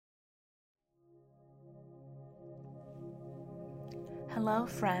Hello,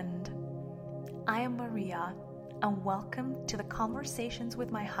 friend. I am Maria, and welcome to the Conversations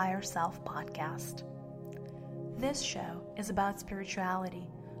with My Higher Self podcast. This show is about spirituality,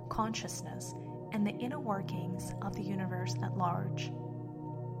 consciousness, and the inner workings of the universe at large.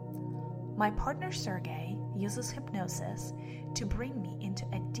 My partner Sergey uses hypnosis to bring me into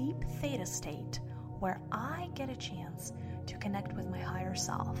a deep theta state where I get a chance to connect with my higher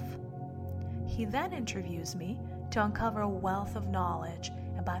self. He then interviews me to uncover a wealth of knowledge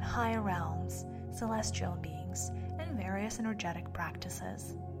about higher realms, celestial beings, and various energetic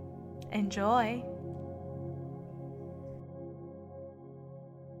practices. Enjoy!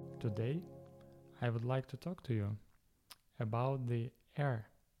 Today, I would like to talk to you about the air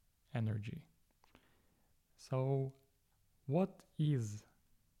energy. So, what is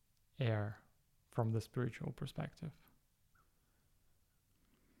air from the spiritual perspective?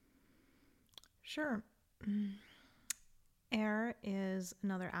 Sure. Air is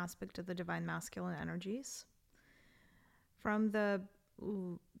another aspect of the divine masculine energies. From the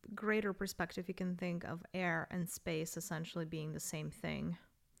greater perspective, you can think of air and space essentially being the same thing,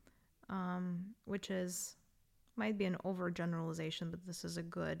 which might be an overgeneralization, but this is a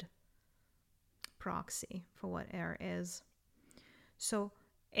good proxy for what air is. So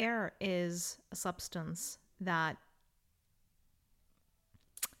air is a substance that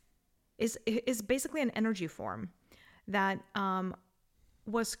is basically an energy form that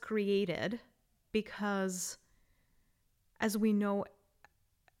was created because, as we know,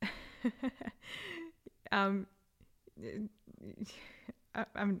 I'm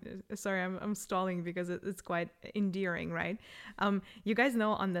sorry, I'm stalling because it's quite endearing, right? You guys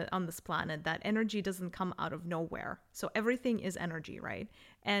know on this planet that energy doesn't come out of nowhere. So everything is energy, right?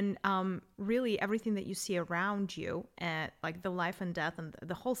 And really everything that you see around you, like the life and death and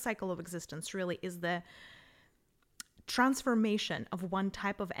the whole cycle of existence, really is the transformation of one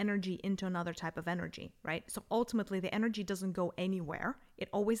type of energy into another type of energy, right? So ultimately the energy doesn't go anywhere. It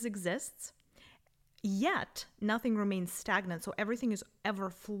always exists. Yet, nothing remains stagnant, so everything is ever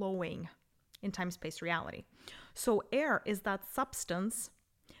flowing in time-space reality. So air is that substance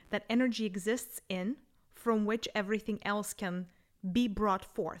that energy exists in, from which everything else can be brought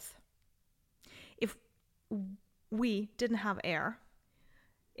forth. If we didn't have air,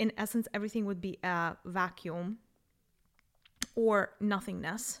 in essence, everything would be a vacuum or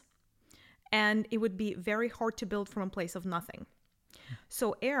nothingness, and it would be very hard to build from a place of nothing.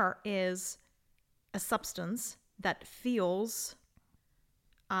 So air is a substance that feels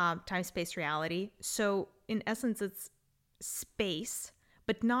time-space reality. So in essence, it's space,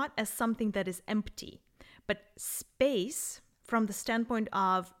 but not as something that is empty, but space from the standpoint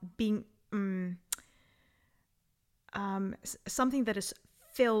of being something that is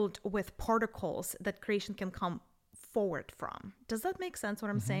filled with particles that creation can come forward from. Does that make sense what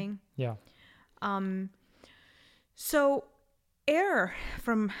I'm saying? Yeah. So air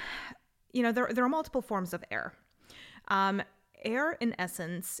from... there are multiple forms of air. Air, in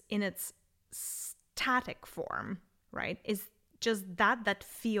essence, in its static form, right, is just that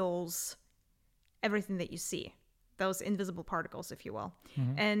feels everything that you see, those invisible particles, if you will.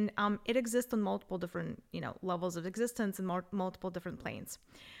 Mm-hmm. And it exists on multiple different, levels of existence and multiple different planes.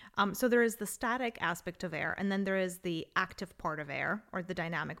 So there is the static aspect of air, and then there is the active part of air, or the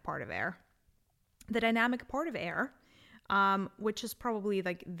dynamic part of air. The dynamic part of air, which is probably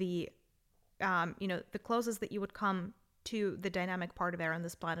like the closest that you would come to the dynamic part of air on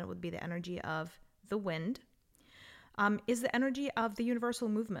this planet would be the energy of the wind, is the energy of the universal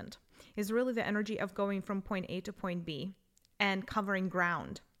movement, is really the energy of going from point A to point B and covering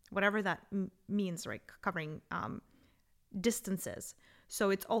ground, whatever that means, right? Covering distances. So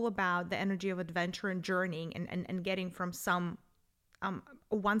it's all about the energy of adventure and journeying and getting from some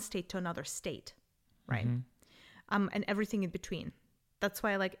one state to another state, right? Mm-hmm. And everything in between. That's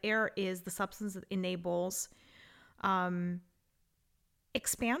why air is the substance that enables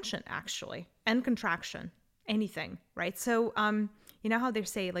expansion, actually, and contraction, anything, right? So you know how they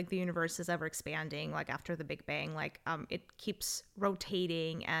say the universe is ever expanding, after the Big Bang, it keeps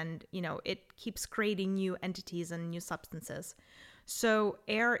rotating and, it keeps creating new entities and new substances. So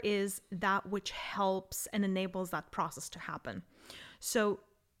air is that which helps and enables that process to happen. So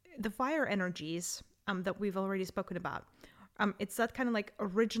the fire energies that we've already spoken about, it's that kind of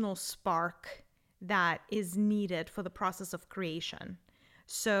original spark that is needed for the process of creation.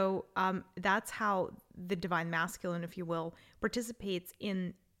 So that's how the divine masculine, if you will, participates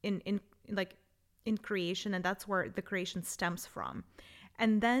in creation, and that's where the creation stems from.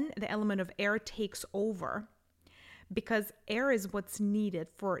 And then the element of air takes over, because air is what's needed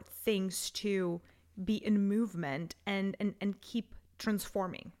for things to be in movement and keep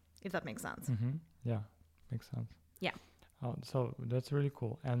transforming, if that makes sense. Yeah, makes sense. Yeah. So that's really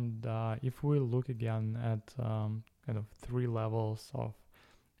cool. And if we look again at kind of 3 levels of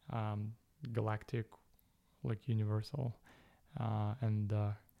galactic, like universal, and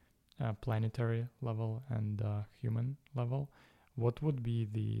planetary level and human level, what would be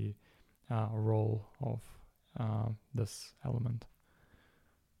the role of this element?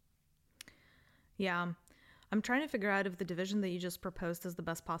 Yeah. I'm trying to figure out if the division that you just proposed is the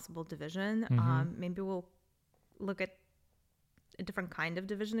best possible division. Maybe we'll look at a different kind of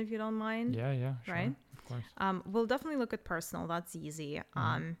division, if you don't mind. Yeah, sure, right? Of course. We'll definitely look at personal. That's easy.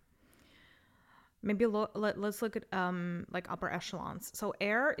 Maybe let's look at like upper echelons. So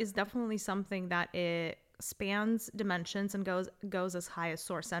air is definitely something that it spans dimensions and goes as high as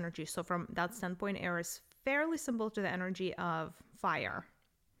source energy. So from that standpoint, air is fairly similar to the energy of fire.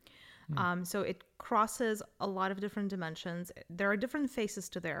 So it crosses a lot of different dimensions. There are different faces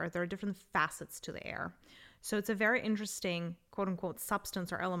to the air. There are different facets to the air. So it's a very interesting, quote unquote,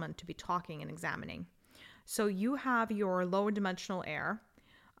 substance or element to be talking and examining. So you have your lower dimensional air,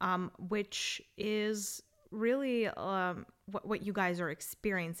 which is really what you guys are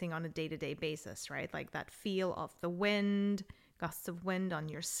experiencing on a day-to-day basis, right? Like that feel of the wind, gusts of wind on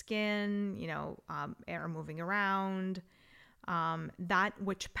your skin, air moving around, that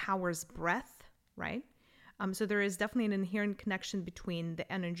which powers breath, right? So there is definitely an inherent connection between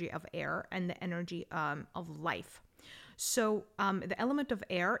the energy of air and the energy of life. So the element of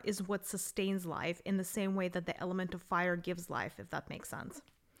air is what sustains life in the same way that the element of fire gives life, if that makes sense.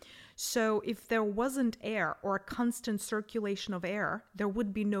 So if there wasn't air or a constant circulation of air, there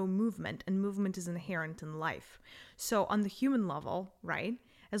would be no movement, and movement is inherent in life. So on the human level, right,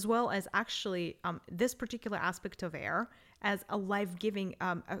 as well as actually this particular aspect of air as a life-sustaining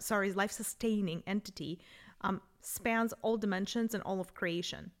entity spans all dimensions and all of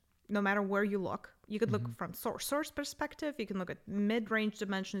creation. No matter where you look, you could look from source perspective, you can look at mid-range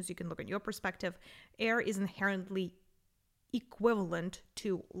dimensions, you can look at your perspective. Air is inherently equivalent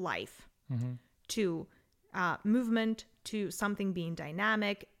to life, to movement, to something being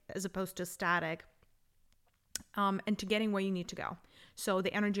dynamic as opposed to static, and to getting where you need to go. So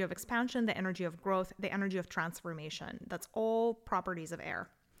the energy of expansion, the energy of growth, the energy of transformation, that's all properties of air.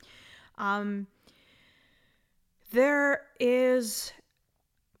 There is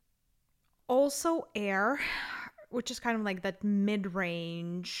also air, which is kind of like that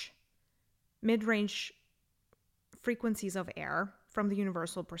mid-range frequencies of air from the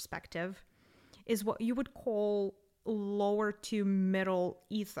universal perspective, is what you would call lower to middle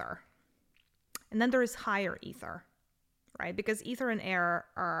ether. And then there is higher ether, right? Because ether and air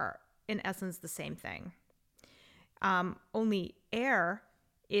are in essence the same thing. Only air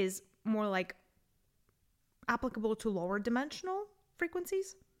is more like applicable to lower dimensional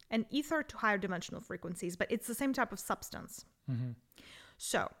frequencies and ether to higher dimensional frequencies, but it's the same type of substance.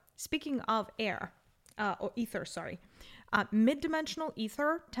 So speaking of air, or ether, sorry, mid-dimensional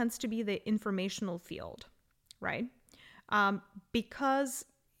ether tends to be the informational field, right? Because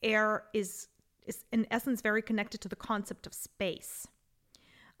air is in essence very connected to the concept of space.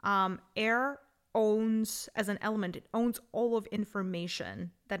 Air owns, as an element, it owns all of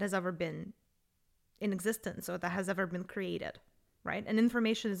information that has ever been in existence or that has ever been created, right? And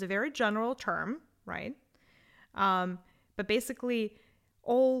information is a very general term, right? But basically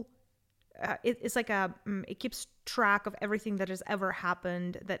all it's like it keeps track of everything that has ever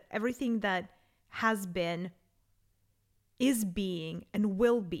happened, that everything that has been, is being, and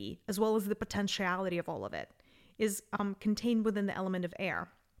will be, as well as the potentiality of all of it, is contained within the element of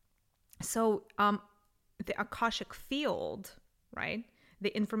air. So the Akashic field, right,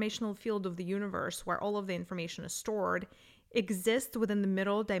 the informational field of the universe where all of the information is stored, exists within the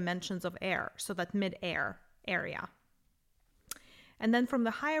middle dimensions of air, so that mid-air area. And then from the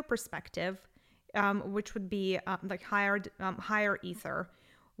higher perspective, which would be like higher ether,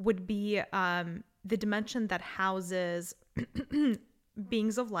 would be the dimension that houses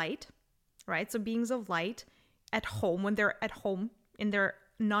beings of light, right? So beings of light at home, when they're at home in their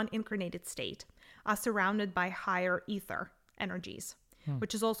non-incarnated state, are surrounded by higher ether energies,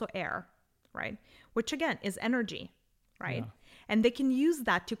 which is also air, right? Which again is energy, right? Yeah. And they can use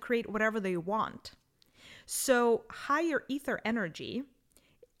that to create whatever they want. So higher ether energy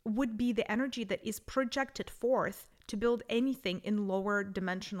would be the energy that is projected forth to build anything in lower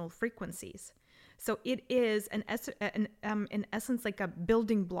dimensional frequencies. So it is in essence like a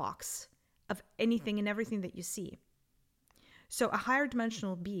building blocks of anything and everything that you see. So a higher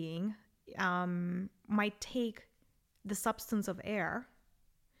dimensional being might take the substance of air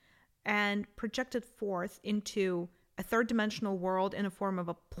and project it forth into a third dimensional world in a form of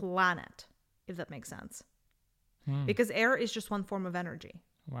a planet, if that makes sense. Because air is just one form of energy.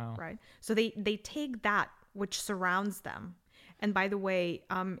 Wow. Right? So they take that which surrounds them. And by the way,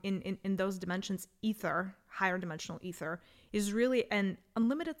 in those dimensions, ether, higher dimensional ether, is really an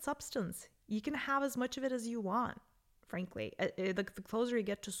unlimited substance. You can have as much of it as you want, frankly. The closer you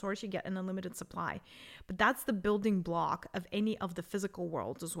get to source, you get an unlimited supply. But that's the building block of any of the physical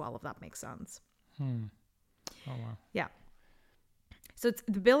worlds as well, if that makes sense. Oh, wow. Yeah. So it's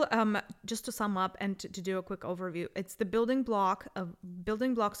the build. Just to sum up and to do a quick overview, it's the building blocks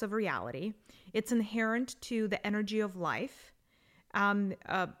of reality. It's inherent to the energy of life,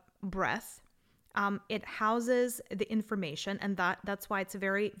 breath. It houses the information, and that's why it's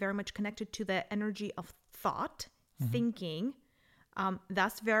very, very much connected to the energy of thought, thinking.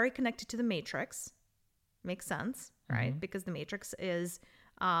 That's very connected to the matrix. Makes sense, right? Because the matrix is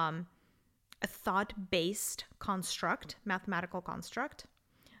a thought-based construct, mathematical construct,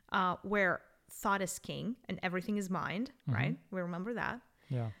 where thought is king and everything is mind, right? We remember that.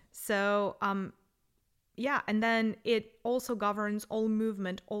 Yeah. So, and then it also governs all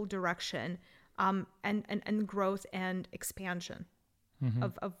movement, all direction, and growth and expansion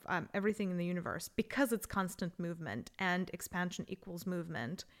of everything in the universe, because it's constant movement, and expansion equals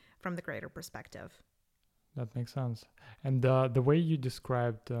movement from the greater perspective. That makes sense. And the way you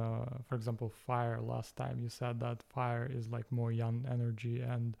described, for example, fire last time, you said that fire is like more yang energy,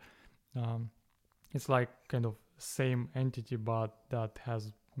 and it's like kind of same entity, but that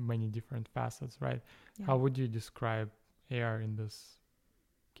has many different facets, right? Yeah. How would you describe air in this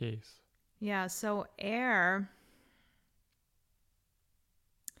case? Yeah, so air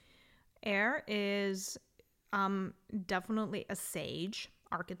is definitely a sage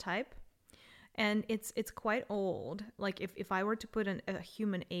archetype. And it's quite old. Like if I were to put a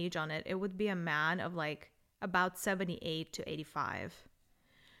human age on it, it would be a man of like about 78 to 85.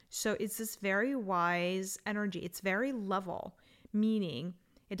 So it's this very wise energy. It's very level, meaning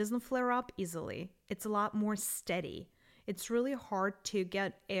it doesn't flare up easily. It's a lot more steady. It's really hard to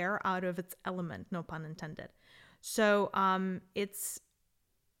get air out of its element, no pun intended. So it's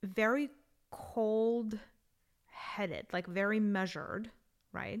very cold-headed, like very measured,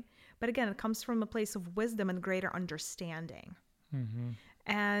 right? But again, it comes from a place of wisdom and greater understanding.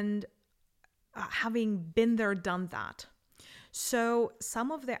 And having been there, done that. So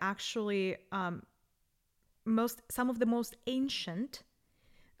some of the actually, some of the most ancient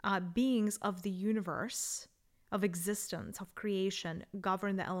beings of the universe, of existence, of creation,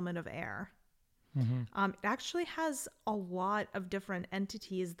 govern the element of air. It actually has a lot of different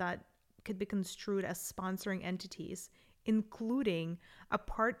entities that could be construed as sponsoring entities, including a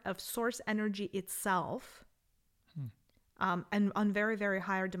part of source energy itself, and on very, very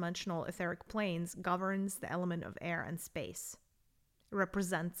higher dimensional etheric planes, governs the element of air and space,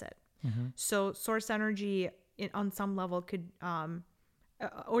 represents it. So source energy on some level could,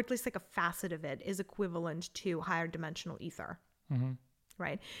 or at least like a facet of it, is equivalent to higher dimensional ether,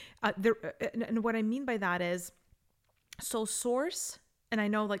 right? And what I mean by that is, so source... And I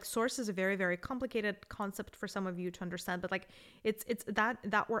know like source is a very, very complicated concept for some of you to understand, but like it's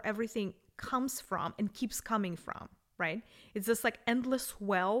that where everything comes from and keeps coming from, right? It's this like endless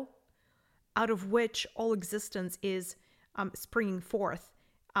well out of which all existence is springing forth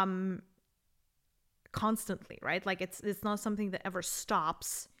constantly, right? Like it's not something that ever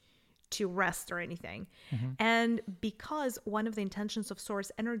stops to rest or anything. And because one of the intentions of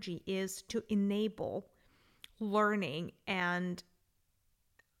source energy is to enable learning and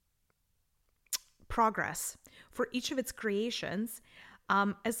progress for each of its creations,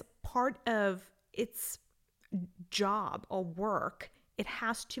 as part of its job or work, it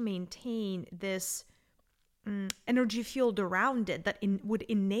has to maintain this energy field around it that would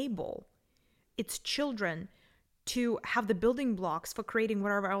enable its children to have the building blocks for creating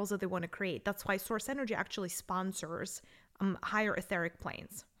whatever else that they want to create. That's why source energy actually sponsors higher etheric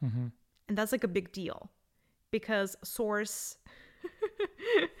planes. And that's like a big deal, because source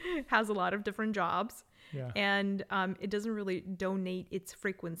has a lot of different jobs, and it doesn't really donate its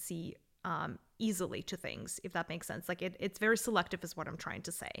frequency easily to things, if that makes sense. Like it's very selective is what I'm trying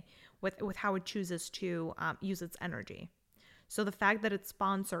to say with how it chooses to use its energy. So the fact that it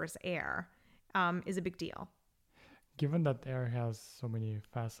sponsors air is a big deal. Given that air has so many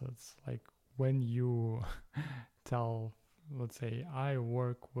facets, like when you tell, let's say, I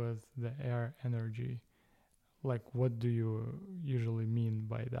work with the air energy, like what do you usually mean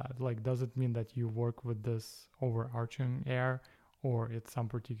by that? Like, does it mean that you work with this overarching air, or it's some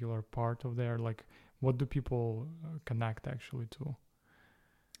particular part of the air? Like, what do people connect actually to?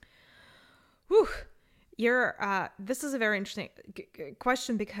 Whew. This is a very interesting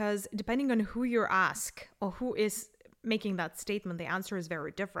question, because depending on who you ask or who is making that statement, the answer is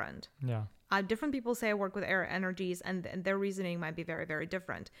very different. Yeah. Different people say I work with air energies, and their reasoning might be very, very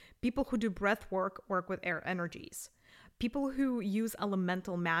different. People who do breath work with air energies. People who use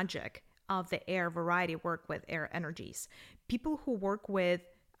elemental magic of the air variety work with air energies. People who work with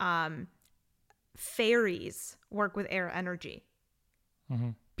fairies work with air energy. Mm-hmm.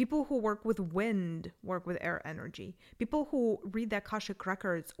 People who work with wind work with air energy. People who read the Akashic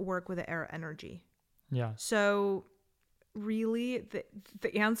records work with the air energy. Yeah. So really,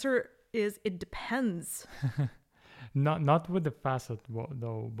 the answer is it depends. Not with the facet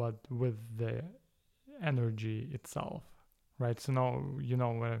though, but with the energy itself, right? So now,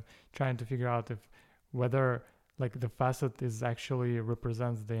 we're trying to figure out whether like the facet is actually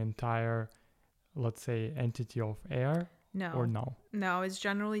represents the entire, let's say, entity of air. Or no? No, it's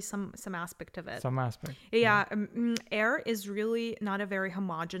generally some aspect of it. Some aspect. Yeah. Air is really not a very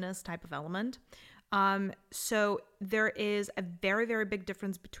homogeneous type of element. So there is a very, very big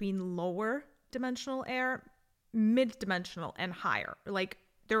difference between lower dimensional air, mid-dimensional, and higher. Like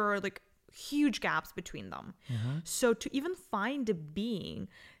there are like huge gaps between them. Mm-hmm. So to even find a being,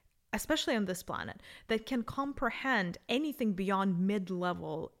 especially on this planet, that can comprehend anything beyond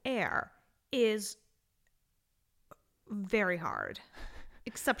mid-level air is very hard,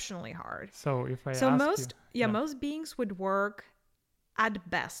 exceptionally hard. So if I most beings would work at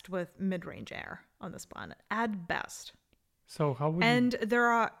best with mid-range air on this planet, at best. So how would there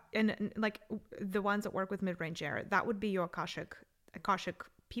are like the ones that work with mid-range air, that would be your Akashic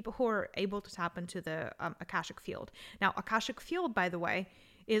people who are able to tap into the Akashic field. Now, Akashic field, by the way,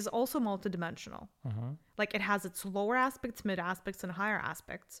 is also multidimensional. Uh-huh. Like it has its lower aspects, mid aspects, and higher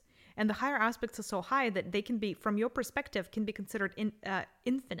aspects. And the higher aspects are so high that they can be, from your perspective, can be considered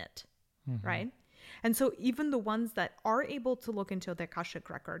infinite, mm-hmm. right? And so even the ones that are able to look into the Akashic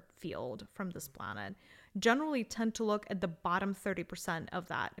record field from this planet generally tend to look at the bottom 30% of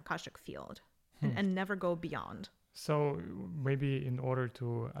that Akashic field and never go beyond. So maybe in order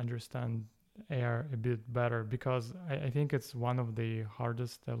to understand air a bit better, because I think it's one of the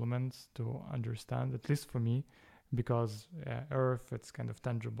hardest elements to understand, at least for me, because earth, it's kind of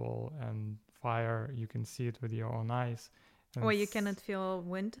tangible, and fire, you can see it with your own eyes. Or you cannot feel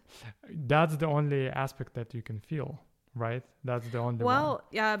wind? That's the only aspect that you can feel, right? That's the only one.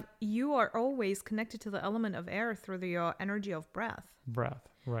 Well, you are always connected to the element of air through your energy of breath. Breath,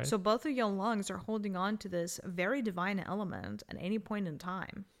 right. So both of your lungs are holding on to this very divine element at any point in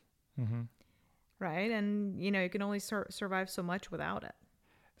time. Mm-hmm. Right? And, you can only survive so much without it.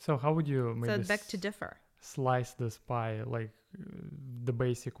 So how would you maybe... So beg to differ. Slice this pie, like the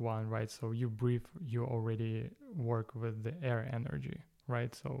basic one, right? So you breathe, you already work with the air energy,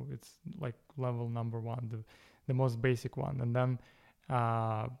 right? So it's like level number one, the most basic one. And then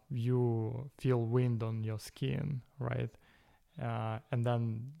you feel wind on your skin, right? And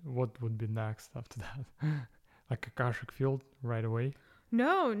then what would be next after that? Like Akashic field right away?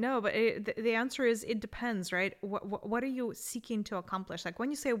 No, but the answer is it depends, right? What are you seeking to accomplish? Like when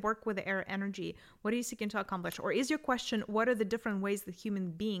you say work with the air energy, what are you seeking to accomplish? Or is your question, what are the different ways that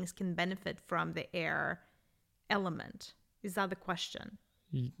human beings can benefit from the air element? Is that the question?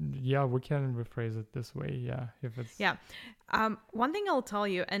 Yeah, we can rephrase it this way. Yeah, if it's... Yeah. One thing I'll tell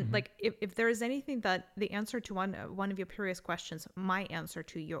you, and like if there is anything that the answer to one of your previous questions, my answer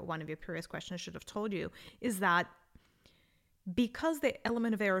to one of your previous questions should have told you, is that because the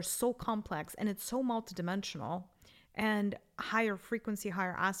element of air is so complex and it's so multidimensional and higher frequency,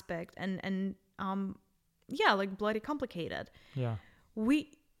 higher aspect, and like bloody complicated. Yeah.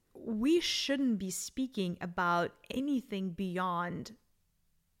 We shouldn't be speaking about anything beyond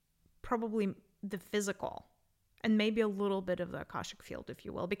probably the physical and maybe a little bit of the Akashic field, if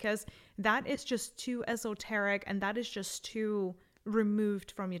you will, because that is just too esoteric and that is just too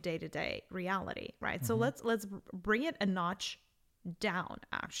removed from your day-to-day reality, right? Mm-hmm. So let's bring it a notch down,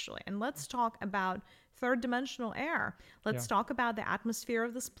 actually, and let's talk about third dimensional air. Let's talk about the atmosphere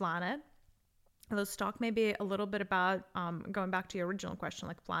of this planet. Let's talk maybe a little bit about going back to your original question,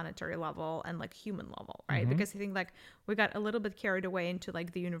 like planetary level and like human level, right? Mm-hmm. Because I think like we got a little bit carried away into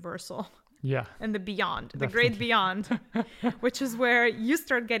like the universal and the beyond, the great beyond, which is where you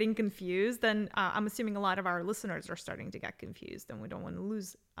start getting confused. And I'm assuming a lot of our listeners are starting to get confused, and we don't want to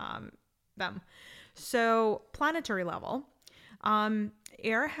lose them. So planetary level,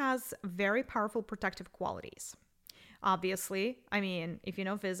 air has very powerful protective qualities. Obviously, I mean, if you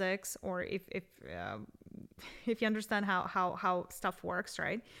know physics, or if you understand how stuff works,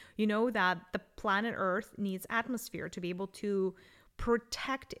 right? You know that the planet Earth needs atmosphere to be able to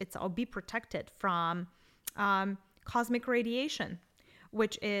protect itself, be protected from cosmic radiation,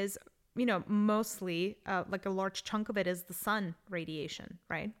 which is, mostly like a large chunk of it is the sun radiation,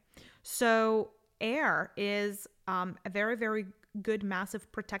 right? So air is a very, very good,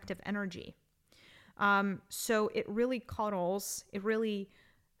 massive protective energy. So it really cuddles, it really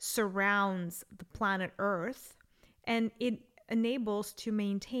surrounds the planet Earth, and it enables to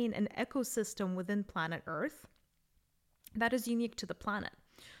maintain an ecosystem within planet Earth that is unique to the planet.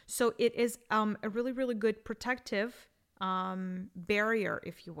 So it is a really, really good protective barrier,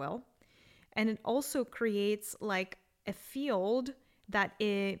 if you will. And it also creates like a field that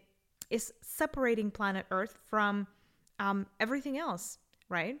is separating planet Earth from everything else,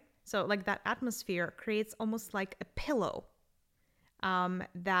 right? So like that atmosphere creates almost like a pillow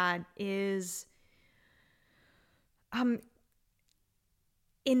that is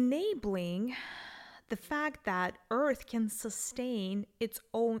enabling the fact that Earth can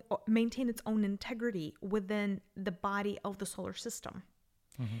maintain its own integrity within the body of the solar system.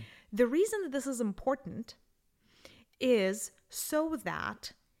 Mm-hmm. The reason that this is important is so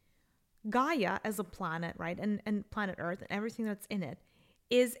that Gaia as a planet, right, and planet Earth and everything that's in it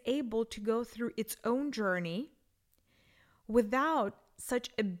is able to go through its own journey without such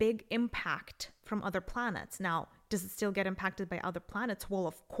a big impact from other planets. Now, does it still get impacted by other planets? Well,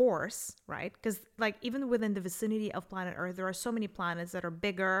 of course, right? Because like even within the vicinity of planet Earth, there are so many planets that are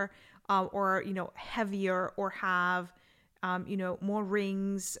bigger or, heavier or have, more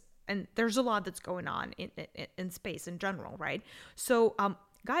rings. And there's a lot that's going on in space in general, right? So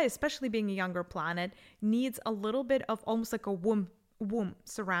Gaia, especially being a younger planet, needs a little bit of almost like a womb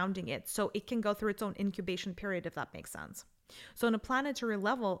surrounding it so it can go through its own incubation period, if that makes sense. So on a planetary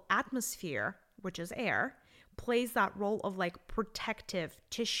level, atmosphere, which is air, plays that role of like protective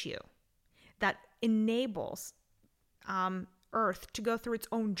tissue that enables Earth to go through its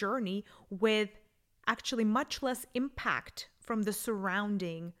own journey with actually much less impact from the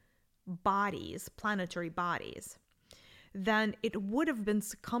surrounding bodies, planetary bodies, than it would have been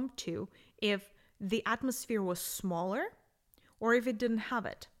succumbed to if the atmosphere was smaller or if it didn't have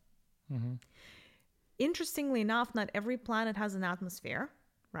it. Mm-hmm. Interestingly enough, not every planet has an atmosphere,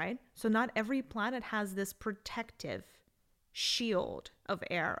 right? So not every planet has this protective shield of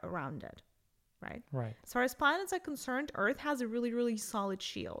air around it, right? Right. As far as planets are concerned, Earth has a really, really solid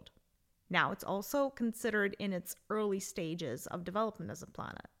shield. Now, it's also considered in its early stages of development as a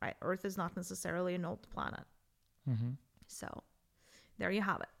planet, right? Earth is not necessarily an old planet. Mm-hmm. So there you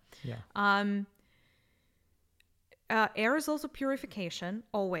have it. Yeah. Air is also purification,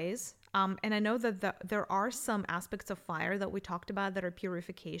 always. And I know that there are some aspects of fire that we talked about that are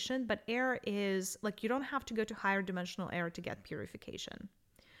purification, but air is like you don't have to go to higher dimensional air to get purification.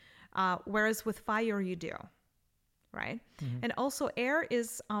 Whereas with fire, you do, right? Mm-hmm. And also air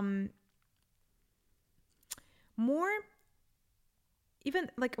is more, even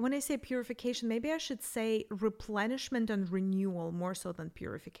like when I say purification, maybe I should say replenishment and renewal more so than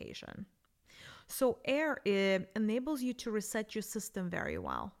purification. So air enables you to reset your system very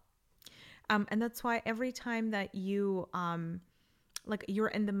well. And that's why every time that you, like you're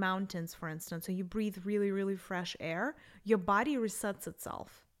in the mountains, for instance, so you breathe really, really fresh air, your body resets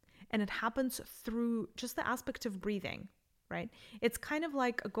itself. And it happens through just the aspect of breathing, right? It's kind of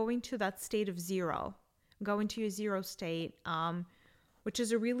like going to that state of zero, going to your zero state, which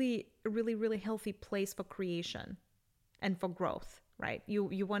is a really, really, really healthy place for creation and for growth, right?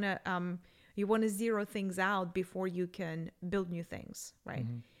 You want to zero things out before you can build new things, right?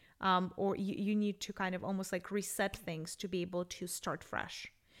 Mm-hmm. Or you need to kind of almost like reset things to be able to start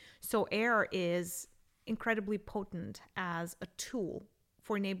fresh. So air is incredibly potent as a tool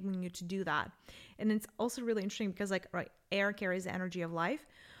for enabling you to do that. And it's also really interesting because like, right, air carries the energy of life.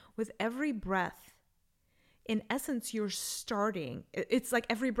 With every breath, in essence, you're starting. It's like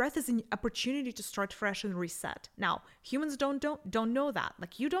every breath is an opportunity to start fresh and reset. Now, humans don't know that.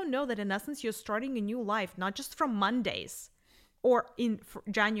 Like you don't know that in essence, you're starting a new life, not just from Mondays or in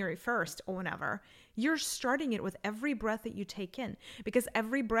January 1st or whenever. You're starting it with every breath that you take in, because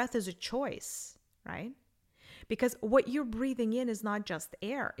every breath is a choice, right? Because what you're breathing in is not just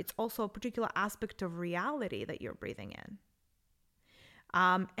air. It's also a particular aspect of reality that you're breathing in.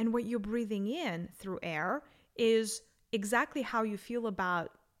 And what you're breathing in through air is exactly how you feel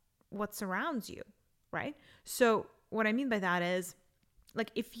about what surrounds you, right? So what I mean by that is,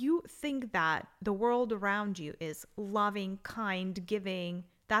 like, if you think that the world around you is loving, kind, giving,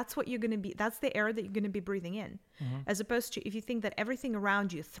 that's what you're going to be, that's the air that you're going to be breathing in. Mm-hmm. As opposed to if you think that everything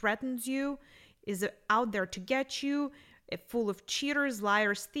around you threatens you, is out there to get you, full of cheaters,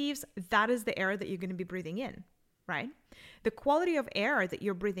 liars, thieves, that is the air that you're going to be breathing in, right? The quality of air that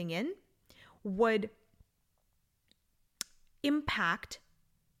you're breathing in would impact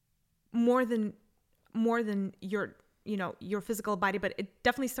more than your your physical body, but it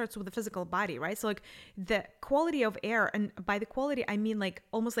definitely starts with the physical body, right? So like the quality of air, and by the quality I mean like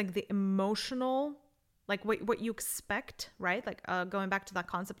almost like the emotional, like what you expect, right? Like going back to that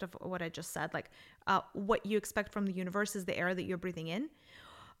concept of what I just said, like what you expect from the universe is the air that you're breathing in,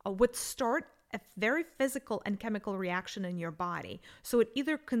 would start a very physical and chemical reaction in your body. So it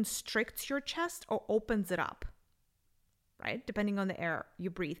either constricts your chest or opens it up, right? Depending on the air you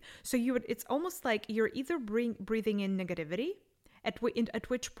breathe. So it's almost like you're either breathing in negativity, at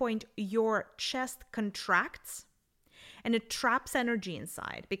which point your chest contracts and it traps energy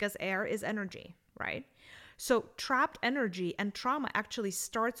inside, because air is energy, right? So trapped energy and trauma actually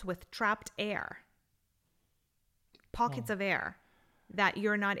starts with trapped air, pockets of air that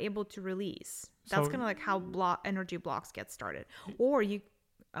you're not able to release. That's kind of like how energy blocks get started. Or you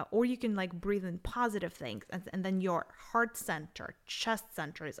can like breathe in positive things, and then your heart center, chest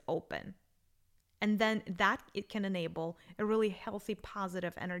center is open. And then it can enable a really healthy,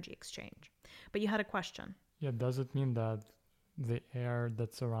 positive energy exchange. But you had a question. Yeah, does it mean that the air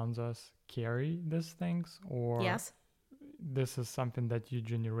that surrounds us carry these things, or yes, this is something that you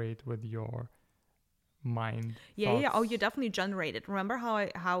generate with your mind? Yeah. Oh, you definitely generate it. Remember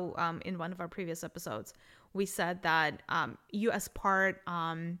how in one of our previous episodes we said that you as part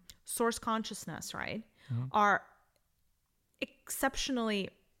source consciousness, right, are exceptionally,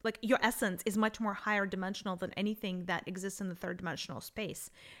 like your essence is much more higher dimensional than anything that exists in the third dimensional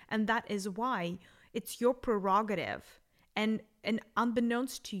space. And that is why it's your prerogative, and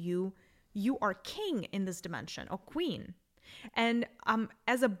unbeknownst to you, you are king in this dimension, or queen. And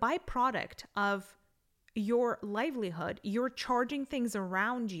as a byproduct of your livelihood, you're charging things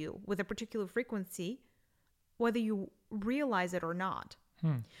around you with a particular frequency, whether you realize it or not.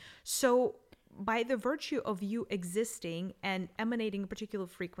 So by the virtue of you existing and emanating a particular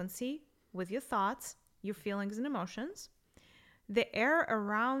frequency with your thoughts, your feelings and emotions, the air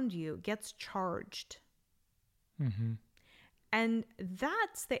around you gets charged. And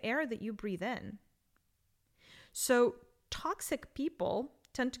that's the air that you breathe in. So toxic people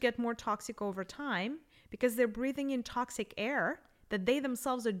tend to get more toxic over time because they're breathing in toxic air that they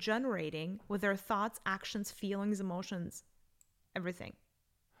themselves are generating with their thoughts, actions, feelings, emotions, everything.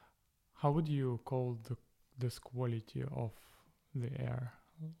 How would you call this quality of the air?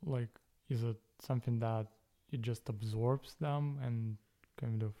 Like, is it something that it just absorbs them and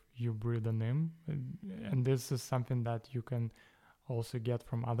kind of you breathe them in? And this is something that you can also get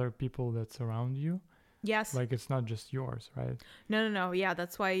from other people that surround you? Yes. Like, it's not just yours, right? No. Yeah,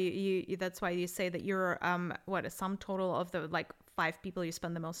 that's why you say that you're a sum total of the like 5 people you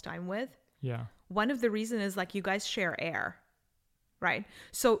spend the most time with. Yeah. One of the reasons is like you guys share air, right?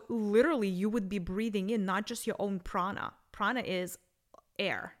 So literally you would be breathing in not just your own prana. Prana is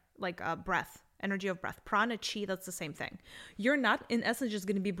air, like breath, energy of breath. Prana, chi, that's the same thing. You're not in essence just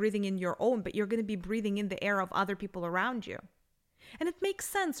going to be breathing in your own, but you're going to be breathing in the air of other people around you. And it makes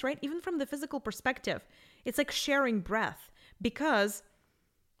sense, right? Even from the physical perspective, it's like sharing breath, because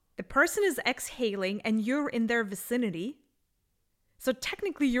the person is exhaling and you're in their vicinity. So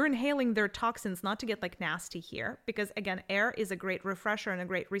technically you're inhaling their toxins, not to get like nasty here, because again, air is a great refresher and a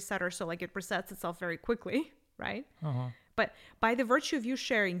great resetter. So like it resets itself very quickly, right? But by the virtue of you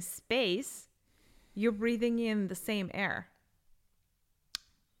sharing space, you're breathing in the same air.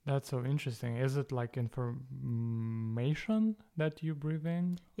 That's so interesting. Is it like information that you breathe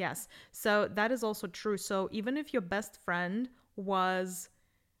in? Yes. So that is also true. So even if your best friend was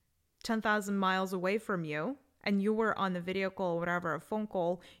 10,000 miles away from you and you were on a video call or whatever, a phone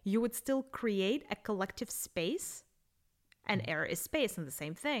call, you would still create a collective space, and air is space and the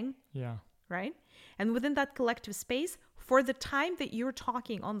same thing. Yeah. Right? And within that collective space, for the time that you're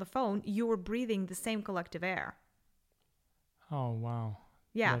talking on the phone, you were breathing the same collective air. Oh, wow.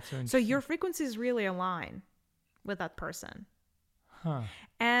 Yeah. So your frequencies really align with that person.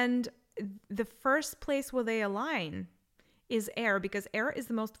 And the first place where they align is air, because air is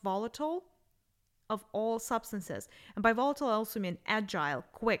the most volatile of all substances. And by volatile, I also mean agile,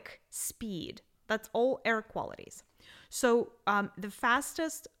 quick, speed. That's all air qualities. So the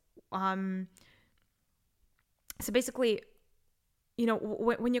fastest, so basically,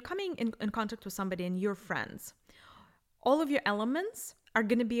 when you're coming in contact with somebody and you're friends, all of your elements are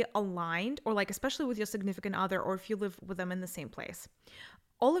going to be aligned, or like, especially with your significant other, or if you live with them in the same place,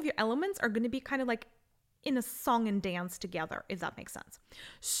 all of your elements are going to be kind of like in a song and dance together, if that makes sense.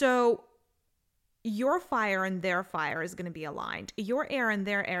 So your fire and their fire is going to be aligned. Your air and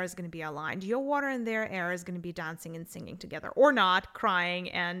their air is going to be aligned. Your water and their air is going to be dancing and singing together, or not,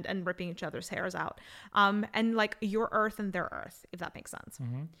 crying and ripping each other's hairs out. And like your earth and their earth, if that makes sense.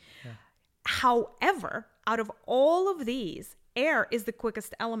 Mm-hmm. Yeah. However, out of all of these, air is the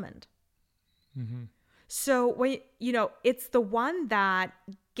quickest element. Mm-hmm. So when it's the one that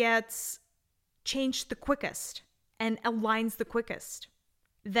gets changed the quickest and aligns the quickest.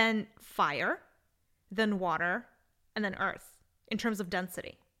 Then fire, then water, and then earth in terms of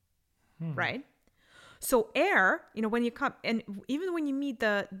density, right? So air, when you come, and even when you meet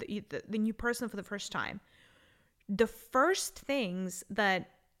the new person for the first time, the first things that,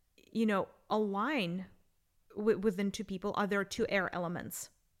 align within two people are their two air elements.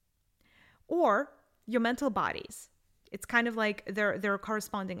 Or your mental bodies. It's kind of like they're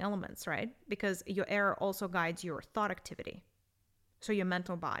corresponding elements, right? Because your air also guides your thought activity. So your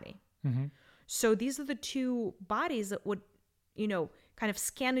mental body. Mm-hmm. So these are the two bodies that would, kind of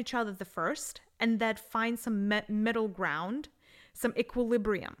scan each other the first and that find some middle ground, some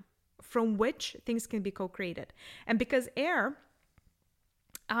equilibrium from which things can be co-created. And because air,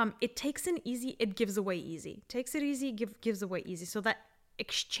 it takes in easy, it gives away easy. Takes it easy, gives away easy. So that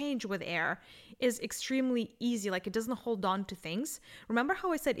exchange with air is extremely easy. Like it doesn't hold on to things. Remember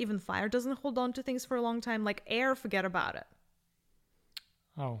how I said even fire doesn't hold on to things for a long time? Like air, forget about it.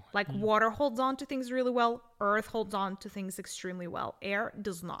 Oh. Like water holds on to things really well. Earth holds on to things extremely well. Air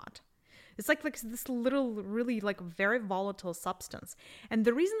does not. It's like this little, really like very volatile substance. And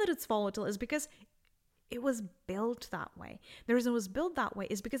the reason that it's volatile is because it was built that way. The reason it was built that way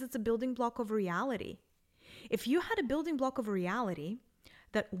is because it's a building block of reality. If you had a building block of reality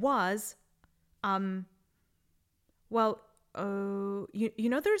that was, there's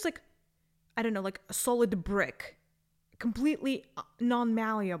like, I don't know, like a solid brick, completely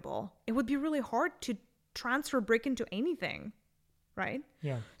non-malleable. It would be really hard to transfer brick into anything, right?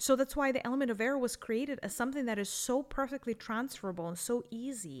 Yeah. So that's why the element of air was created as something that is so perfectly transferable and so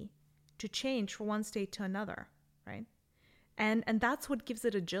easy to change from one state to another, right? And that's what gives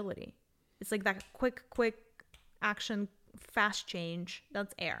it agility. It's like that quick action, fast change.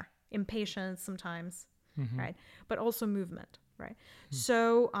 That's air. Impatience sometimes, right? But also movement, right?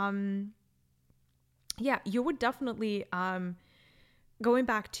 So, you would definitely, going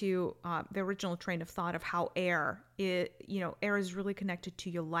back to the original train of thought of how air is really connected to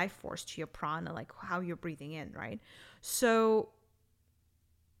your life force, to your prana, like how you're breathing in, right? So,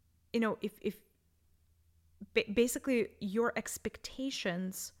 if basically your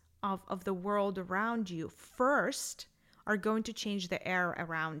expectations of the world around you first are going to change the air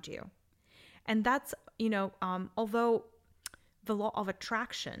around you. And that's, although the law of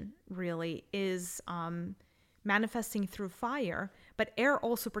attraction really is manifesting through fire, but air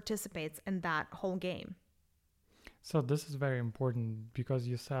also participates in that whole game. So this is very important because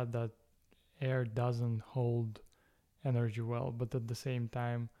you said that air doesn't hold energy well, but at the same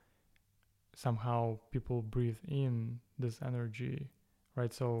time, somehow people breathe in this energy,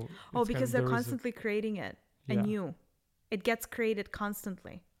 right? So because they're constantly creating it anew. It gets created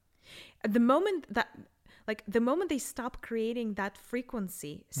constantly. At the moment they stop creating that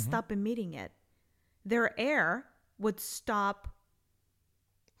frequency, stop emitting it, their air would stop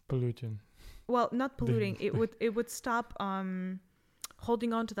polluting. Well, not polluting. It would stop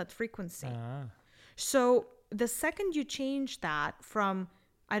holding on to that frequency. So the second you change that from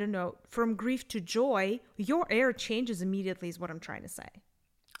grief to joy, your air changes immediately is what I'm trying to say.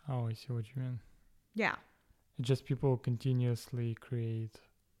 Oh, I see what you mean. Yeah. It's just people continuously create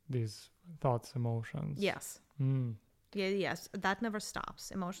these thoughts, emotions. Yes. Yeah, yes. That never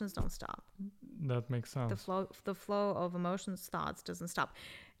stops. Emotions don't stop. That makes sense. The flow of emotions, thoughts doesn't stop.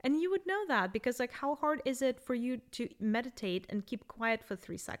 And you would know that because like how hard is it for you to meditate and keep quiet for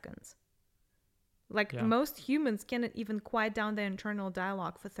 3 seconds? Like most humans cannot even quiet down their internal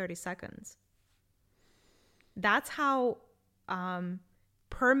dialogue for 30 seconds. That's how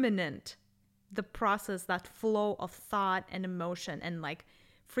permanent the process, that flow of thought and emotion and like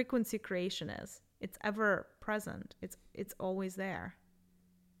frequency creation is. It's ever present. It's always there.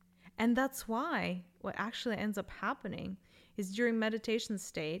 And that's why what actually ends up happening is during meditative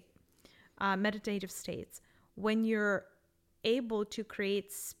states, when you're able to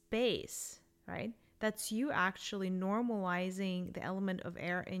create space, right? That's you actually normalizing the element of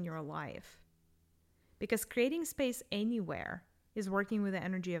air in your life. Because creating space anywhere is working with the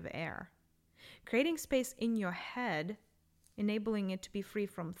energy of air. Creating space in your head, enabling it to be free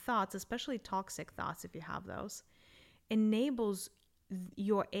from thoughts, especially toxic thoughts if you have those, enables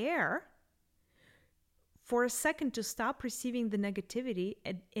your air for a second to stop receiving the negativity.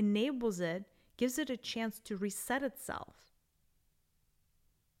 It enables it, gives it a chance to reset itself.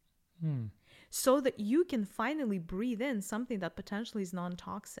 Hmm. So that you can finally breathe in something that potentially is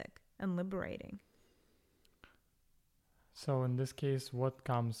non-toxic and liberating. So in this case, what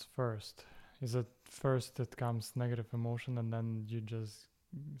comes first? Is it first it comes negative emotion and then you just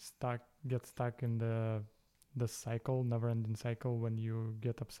get stuck in the cycle, never-ending cycle, when you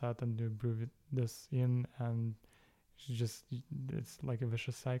get upset and you breathe this in, and it's like a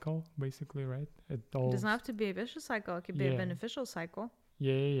vicious cycle, basically, right? It doesn't have to be a vicious cycle. It could be a beneficial cycle.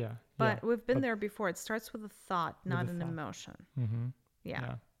 Yeah. But we've been there before. It starts with a thought, not an emotion. Mm-hmm.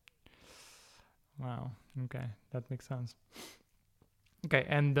 Yeah. Wow. Okay, that makes sense. Okay,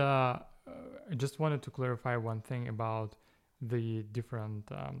 and I just wanted to clarify one thing about the different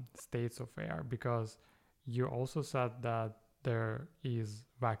states of air, because you also said that there is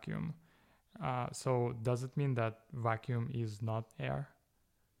vacuum. So does it mean that vacuum is not air?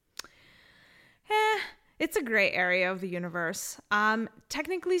 It's a gray area of the universe.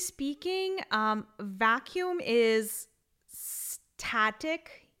 Technically speaking, vacuum is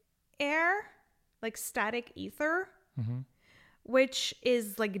static air, like static ether, which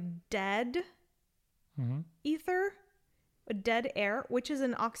is like dead ether, dead air, which is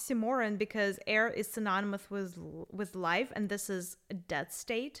an oxymoron because air is synonymous with life, and this is a dead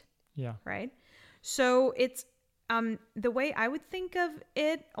state. Yeah. Right? So it's the way I would think of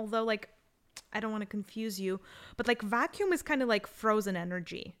it, although like I don't want to confuse you, but like vacuum is kind of like frozen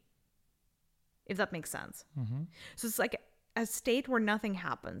energy, if that makes sense. So it's like a state where nothing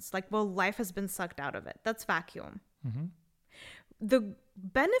happens, like, well, life has been sucked out of it. That's vacuum. The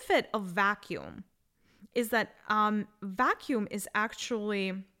benefit of vacuum is that vacuum is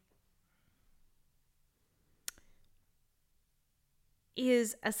actually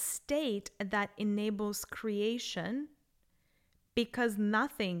is a state that enables creation, because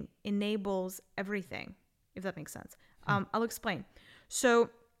nothing enables everything, if that makes sense. I'll explain. So,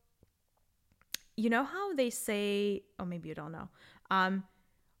 you know how they say, or maybe you don't know,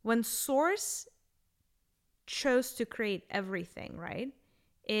 when Source chose to create everything, right?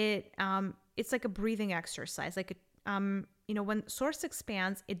 It's like a breathing exercise. Like, when Source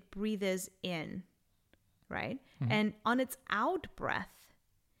expands, it breathes in, right? And on its out breath,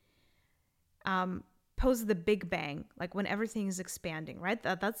 pose the Big Bang, like when everything is expanding, right?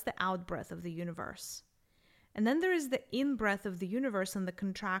 That's the out breath of the universe. And then there is the in breath of the universe and the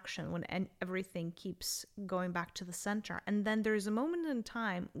contraction when everything keeps going back to the center. And then there is a moment in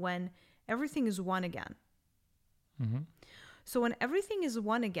time when everything is one again. So when everything is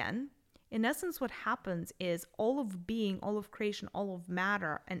one again, in essence, what happens is all of being, all of creation, all of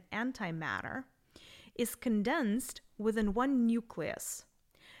matter and antimatter is condensed within one nucleus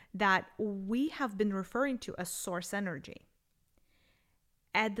that we have been referring to as source energy.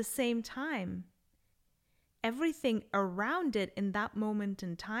 At the same time, everything around it in that moment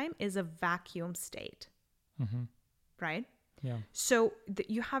in time is a vacuum state, right? Yeah. So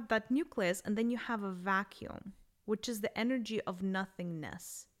you have that nucleus, and then you have a vacuum, which is the energy of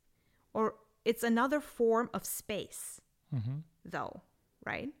nothingness, or it's another form of space, though,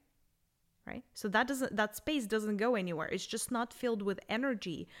 right? Right? So that space doesn't go anywhere. It's just not filled with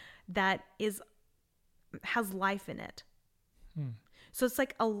energy that has life in it. So it's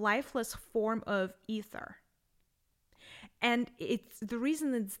like a lifeless form of ether. And the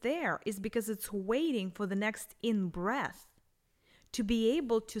reason it's there is because it's waiting for the next in-breath to be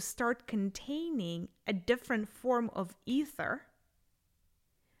able to start containing a different form of ether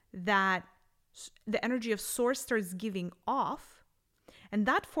that the energy of source starts giving off. And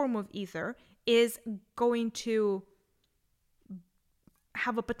that form of ether is going to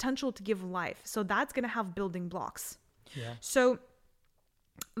have a potential to give life. So that's going to have building blocks. Yeah. So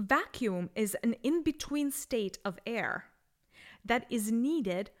vacuum is an in-between state of air that is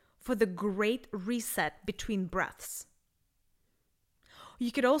needed for the great reset between breaths.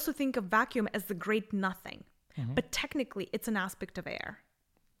 You could also think of vacuum as the great nothing, but technically it's an aspect of air.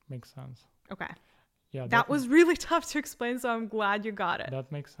 Makes sense. Okay. Yeah, that was really tough to explain, so I'm glad you got it.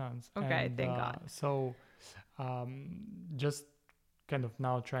 That makes sense. Okay, and, thank God. So, just kind of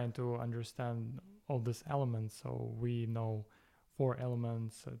now trying to understand all these elements. So we know 4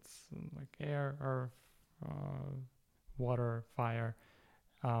 elements. It's like air, earth, water, fire.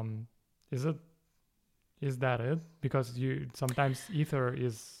 Is that it? Because sometimes ether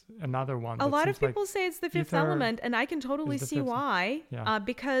is another one. A lot of people say it's the 5th element, and I can totally see why. Yeah.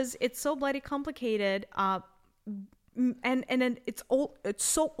 Because it's so bloody complicated, and it's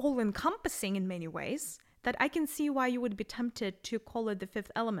so all encompassing in many ways that I can see why you would be tempted to call it the 5th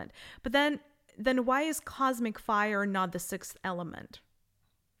element. But then why is cosmic fire not the 6th element?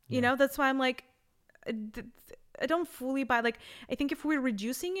 You know, that's why I'm like, I don't fully buy, like, I think if we're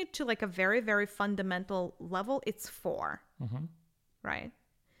reducing it to like a very, very fundamental level, it's 4, right?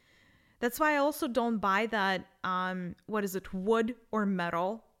 That's why I also don't buy that, what is it, wood or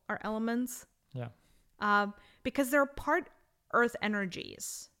metal are elements. Yeah. Because they're part earth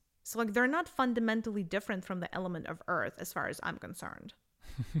energies. So like they're not fundamentally different from the element of earth as far as I'm concerned.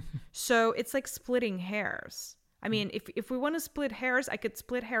 So it's like splitting hairs. I mean, if we want to split hairs, I could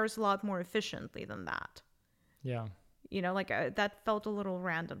split hairs a lot more efficiently than that. Yeah. You know, like that felt a little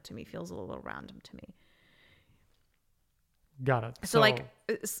random to me, feels a little random to me. Got it. So like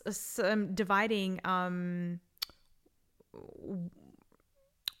dividing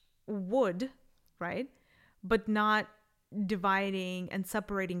wood, right? But not dividing and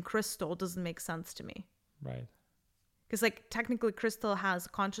separating crystal doesn't make sense to me. Right. Because like technically crystal has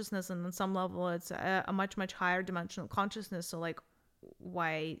consciousness, and on some level it's a much, much higher dimensional consciousness. So like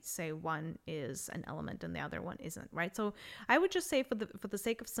why say one is an element and the other one isn't, right? So I would just say for the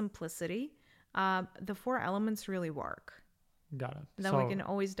sake of simplicity, the 4 elements really work. Got it. Then we can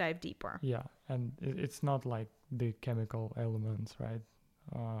always dive deeper. Yeah, and it's not like the chemical elements, right?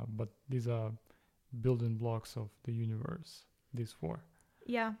 But these are building blocks of the universe, these 4.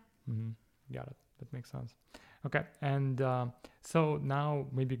 Yeah. Got it. That makes sense. Okay, and so now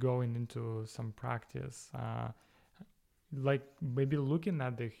maybe going into some practice, like maybe looking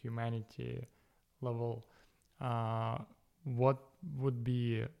at the humanity level, what would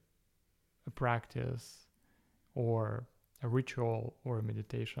be a practice or a ritual or a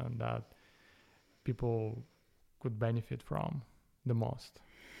meditation that people could benefit from the most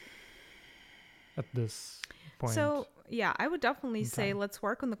at this point? So yeah, I would definitely say let's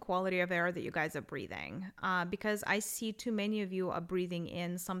work on the quality of air that you guys are breathing, because I see too many of you are breathing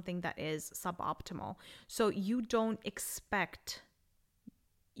in something that is suboptimal. So you don't expect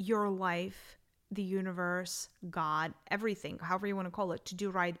your life, the universe, God, everything, however you want to call it, to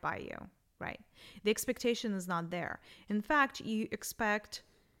do right by you, right? The expectation is not there. In fact, you expect,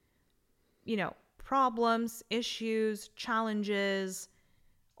 problems, issues, challenges,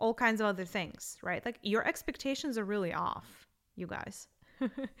 all kinds of other things, right? Like your expectations are really off, you guys.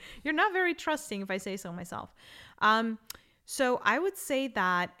 You're not very trusting, if I say so myself. So I would say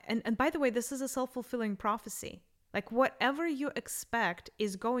that, and by the way, this is a self-fulfilling prophecy. Like whatever you expect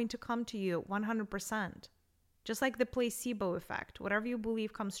is going to come to you 100%. Just like the placebo effect, whatever you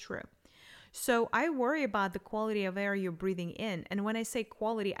believe comes true. So I worry about the quality of air you're breathing in. And when I say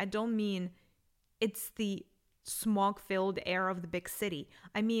quality, I don't mean it's the smog-filled air of the big city.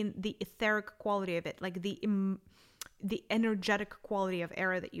 I mean the etheric quality of it, like the energetic quality of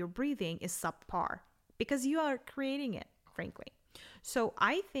air that you're breathing is subpar because you are creating it, frankly. So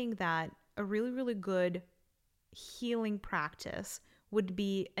I think that a really, really good healing practice would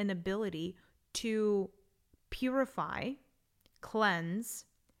be an ability to purify, cleanse,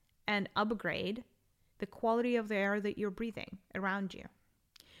 and upgrade the quality of the air that you're breathing around you.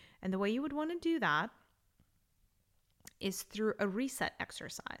 And the way you would want to do that is through a reset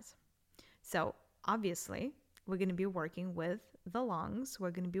exercise. So obviously, we're going to be working with the lungs.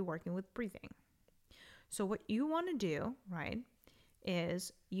 We're going to be working with breathing. So what you want to do, right,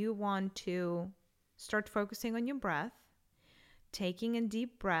 is you want to start focusing on your breath, taking a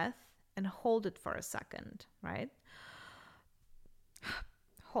deep breath and hold it for a second, right?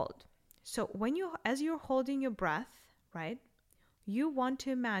 Hold. So as you're holding your breath, right, you want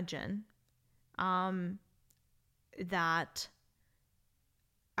to imagine that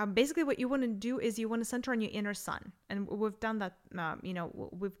basically what you want to do is you want to center on your inner sun. And we've done that,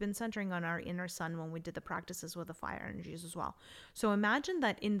 we've been centering on our inner sun when we did the practices with the fire energies as well. So imagine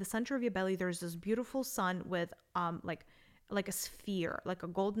that in the center of your belly, there's this beautiful sun with like a sphere, like a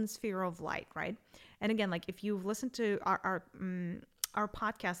golden sphere of light, right? And again, like if you've listened to our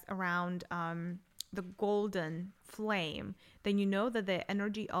podcast around the golden flame, then you know that the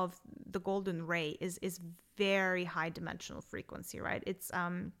energy of the golden ray is very high dimensional frequency, right? It's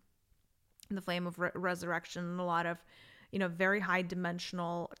the flame of resurrection and a lot of, very high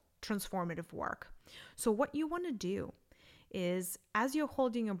dimensional transformative work. So what you want to do is, as you're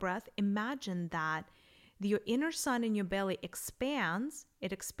holding your breath, imagine that your inner sun in your belly expands.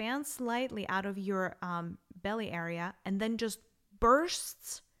 It expands slightly out of your belly area and then just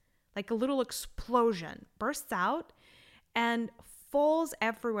bursts like a little explosion, bursts out and falls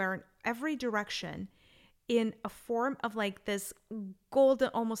everywhere in every direction in a form of like this golden,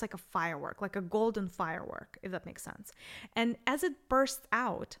 almost like a firework, like a golden firework, if that makes sense. And as it bursts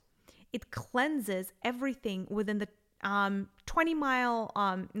out, it cleanses everything within the 20 meter,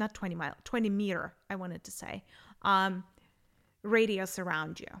 I wanted to say, radius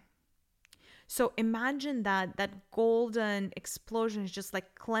around you. So imagine that golden explosion is just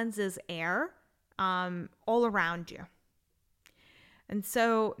like cleanses air all around you. And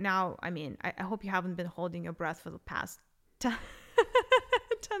so now, I mean, I hope you haven't been holding your breath for the past 10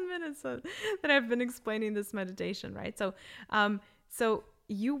 minutes that I've been explaining this meditation, right? So, so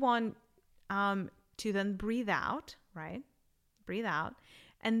you want to then breathe out, right? Breathe out,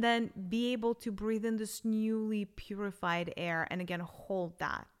 and then be able to breathe in this newly purified air, and again, hold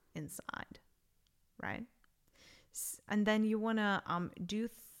that inside, right? And then you want to do,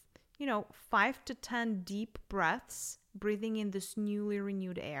 5 to 10 deep breaths, breathing in this newly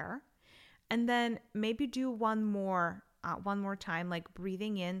renewed air, and then maybe do one more time, like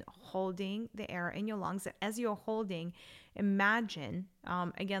breathing in, holding the air in your lungs. As you're holding, imagine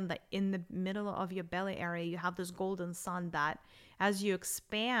again that in the middle of your belly area you have this golden sun that as you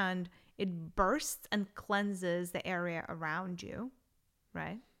expand, it bursts and cleanses the area around you,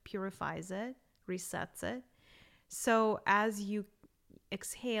 right? Purifies it, resets it. So as you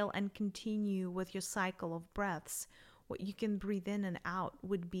exhale and continue with your cycle of breaths, what you can breathe in and out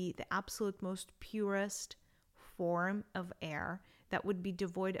would be the absolute most purest form of air that would be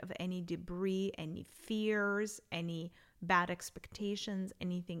devoid of any debris, any fears, any bad expectations,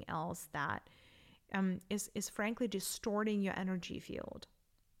 anything else that is frankly distorting your energy field,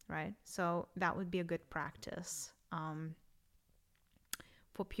 right? So that would be a good practice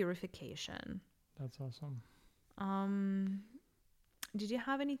for purification. That's awesome. Did you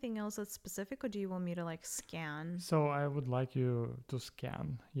have anything else that's specific, or do you want me to like scan? So I would like you to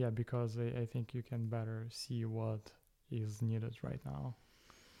scan, because I think you can better see what is needed right now.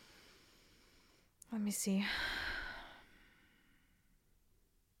 Let me see.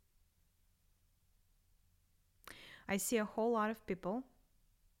 I see a whole lot of people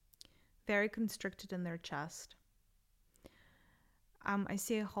very constricted in their chest. I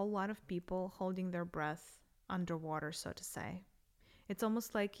see a whole lot of people holding their breath underwater, so to say. It's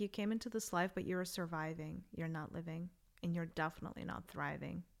almost like you came into this life, but you're surviving. You're not living, and you're definitely not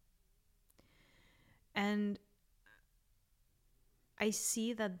thriving. And I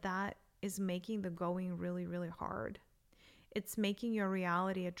see that is making the going really, really hard. It's making your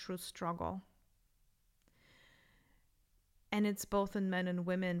reality a true struggle. And it's both in men and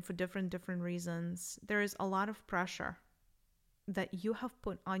women for different reasons. There is a lot of pressure that you have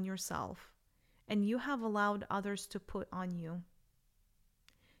put on yourself, and you have allowed others to put on you.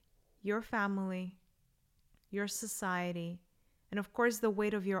 Your family, your society, and of course the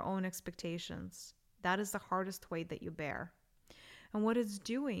weight of your own expectations. That is the hardest weight that you bear. And what it's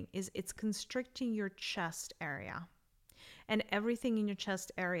doing is it's constricting your chest area. And everything in your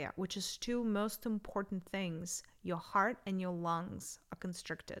chest area, which is two most important things, your heart and your lungs, are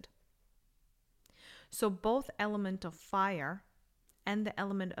constricted. So both element of fire and the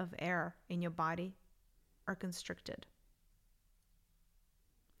element of air in your body are constricted.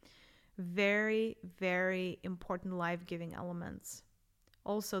 Very, very important life-giving elements.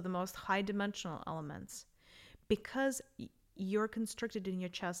 Also the most high-dimensional elements. Because you're constricted in your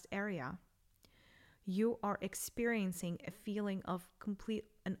chest area, you are experiencing a feeling of complete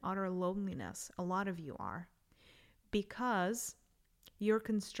and utter loneliness. A lot of you are. Because you're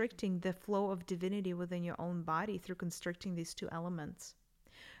constricting the flow of divinity within your own body through constricting these two elements.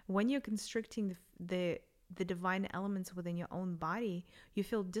 When you're constricting the divine elements within your own body, you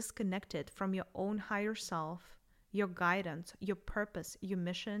feel disconnected from your own higher self, your guidance, your purpose, your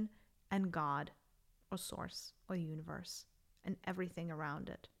mission, and God, or source, or universe, and everything around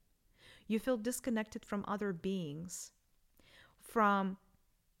it. You feel disconnected from other beings, from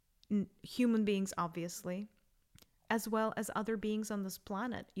human beings, obviously, as well as other beings on this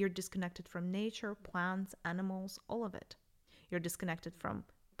planet. You're disconnected from nature, plants, animals, all of it. You're disconnected from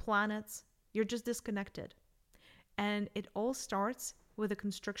planets. You're just disconnected. And it all starts with a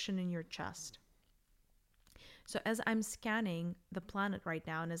constriction in your chest. So as I'm scanning the planet right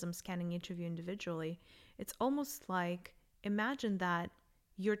now, and as I'm scanning each of you individually, it's almost like, imagine that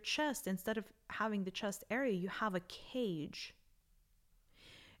your chest, instead of having the chest area, you have a cage.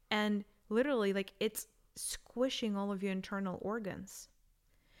 And literally, like, it's squishing all of your internal organs.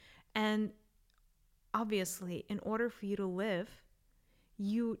 And obviously, in order for you to live,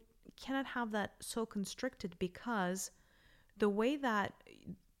 you cannot have that so constricted, because the way that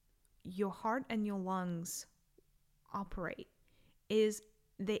your heart and your lungs operate is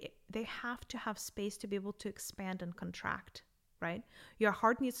they have to have space to be able to expand and contract, right? Your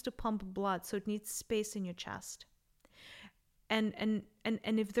heart needs to pump blood, so it needs space in your chest. And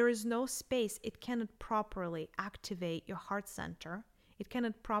if there is no space, it cannot properly activate your heart center. It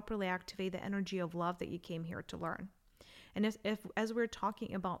cannot properly activate the energy of love that you came here to learn. And if as we're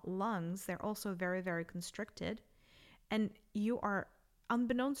talking about lungs, they're also very, very constricted. And you are,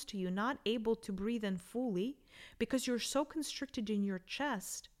 unbeknownst to you, not able to breathe in fully because you're so constricted in your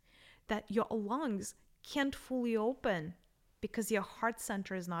chest that your lungs can't fully open because your heart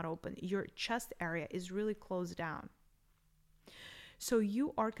center is not open. Your chest area is really closed down. So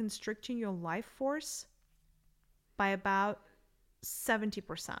you are constricting your life force by about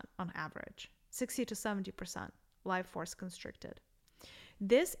 70% on average, 60 to 70% life force constricted.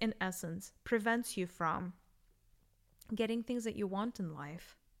 This, in essence, prevents you from getting things that you want in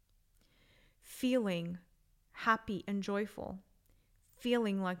life, feeling happy and joyful,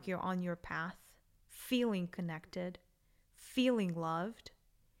 feeling like you're on your path, feeling connected, feeling loved,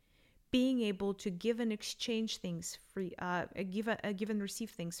 being able to give and exchange things free, give and receive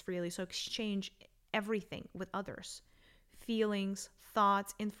things freely. So exchange everything with others, feelings,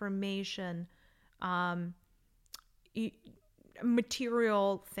 thoughts, information,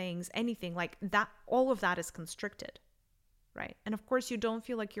 material things, anything like that. All of that is constricted, right? And of course, you don't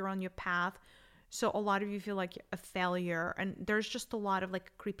feel like you're on your path. So a lot of you feel like a failure, and there's just a lot of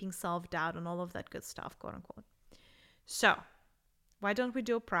like creeping self-doubt and all of that good stuff, quote unquote. So why don't we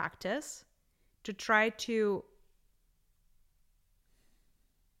do a practice to try to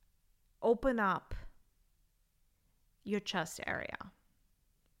open up your chest area,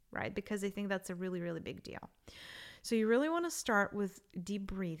 right? Because I think that's a really, really big deal. So you really want to start with deep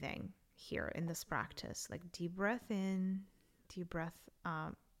breathing here in this practice, like deep breath in, deep breath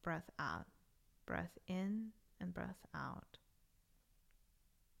out, breath in and breath out.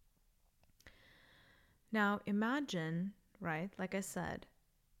 Now imagine, right, like I said,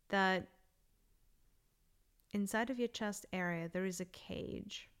 that inside of your chest area there is a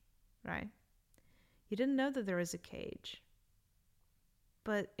cage, right? You didn't know that there is a cage,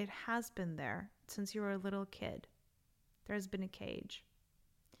 but it has been there since you were a little kid. There's been a cage.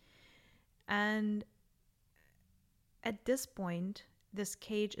 And at this point, this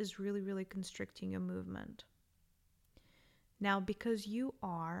cage is really, really constricting your movement. Now, because you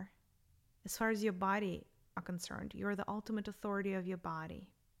are, as far as your body are concerned, you're the ultimate authority of your body.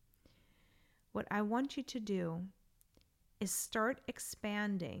 What I want you to do is start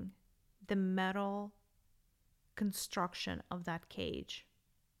expanding the metal construction of that cage.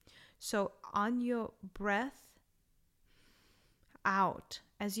 So on your breath out,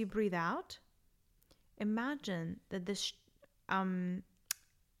 as you breathe out, imagine that this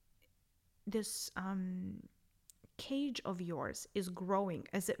cage of yours is growing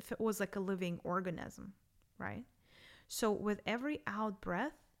as if it was like a living organism, right? So with every out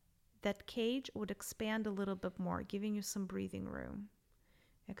breath, that cage would expand a little bit more, giving you some breathing room.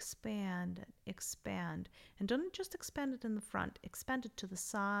 Expand, expand. And don't just expand it in the front. Expand it to the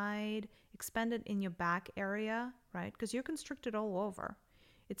side. Expand it in your back area, right? Because you're constricted all over.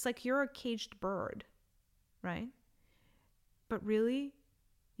 It's like you're a caged bird, right? But really,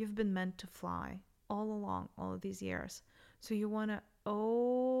 you've been meant to fly all along, all of these years. So you want to,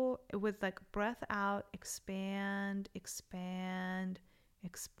 with like breath out, expand, expand,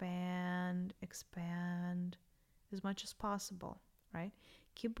 expand, expand as much as possible, right?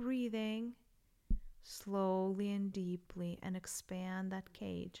 Keep breathing slowly and deeply and expand that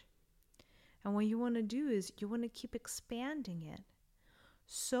cage. And what you want to do is you want to keep expanding it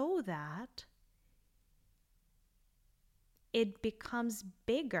so that it becomes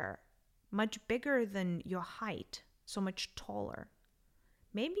bigger, much bigger than your height, so much taller.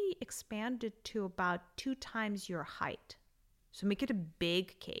 Maybe expand it to about 2 times your height. So make it a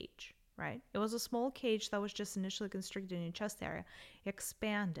big cage, right? It was a small cage that was just initially constricted in your chest area.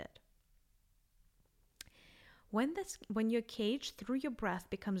 Expand it. When your cage through your breath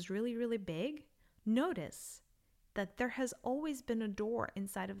becomes really, really big, notice that there has always been a door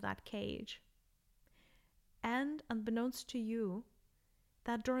inside of that cage. And unbeknownst to you,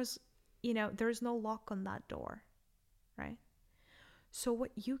 that door is, there is no lock on that door, right? So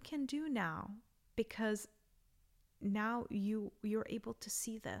what you can do now, because now you're able to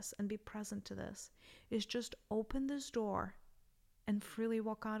see this and be present to this, is just open this door and freely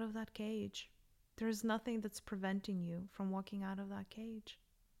walk out of that cage. There's nothing that's preventing you from walking out of that cage.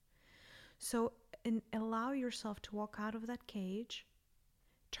 So allow yourself to walk out of that cage,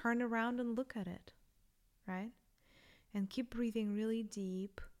 turn around and look at it, right? And keep breathing really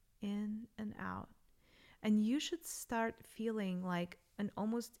deep in and out. And you should start feeling like an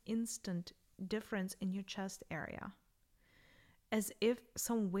almost instant difference in your chest area, as if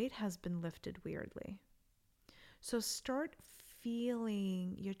some weight has been lifted weirdly. So start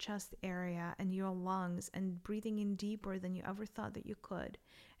feeling your chest area and your lungs and breathing in deeper than you ever thought that you could.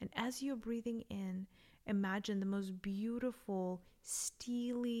 And as you're breathing in, imagine the most beautiful,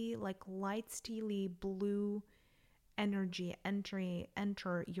 steely, like light steely blue energy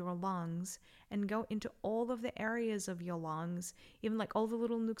enter your lungs and go into all of the areas of your lungs, even like all the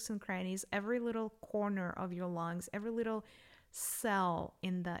little nooks and crannies, every little corner of your lungs, every little cell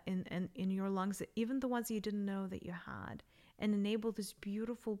in your lungs, even the ones you didn't know that you had, and enable this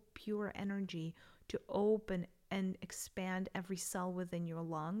beautiful pure energy to open and expand every cell within your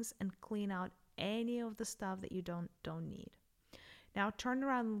lungs and clean out any of the stuff that you don't need. Now turn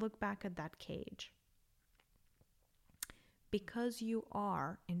around and look back at that cage. Because you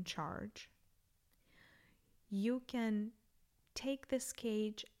are in charge, you can take this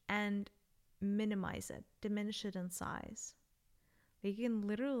cage and minimize it, diminish it in size. You can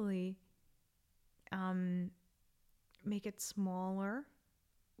literally make it smaller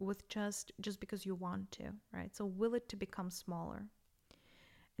with just because you want to, right? So will it to become smaller.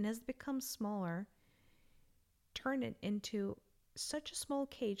 And as it becomes smaller, turn it into such a small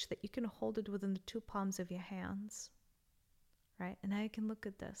cage that you can hold it within the 2 palms of your hands. Right? And now you can look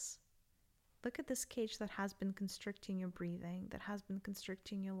at this. Look at this cage that has been constricting your breathing, that has been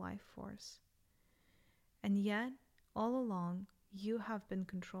constricting your life force. And yet, all along, you have been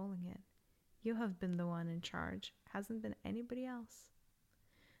controlling it. You have been the one in charge. It hasn't been anybody else.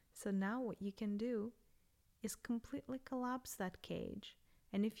 So now what you can do is completely collapse that cage.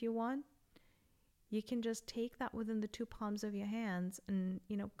 And if you want, you can just take that within the 2 palms of your hands and,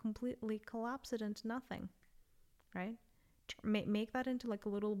 completely collapse it into nothing, right? Make that into like a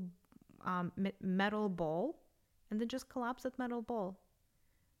little metal bowl, and then just collapse that metal bowl.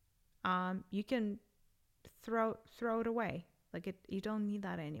 You can throw it away, like you don't need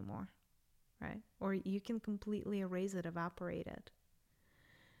that anymore, right? Or you can completely erase it, evaporate it,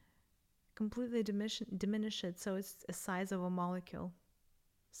 completely diminish it so it's the size of a molecule,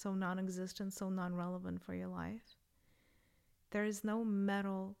 so non-existent, so non-relevant for your life. There is no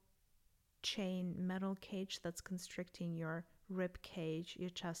metal cage that's constricting your rib cage,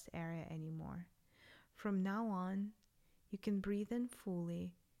 your chest area anymore. From now on, you can breathe in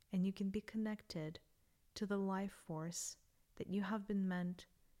fully and you can be connected to the life force that you have been meant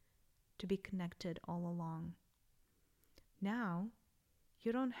to be connected all along. Now,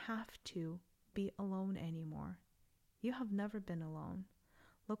 you don't have to be alone anymore. You have never been alone.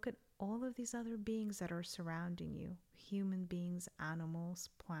 Look at all of these other beings that are surrounding you, human beings, animals,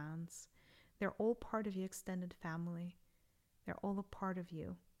 plants. They're all part of your extended family. They're all a part of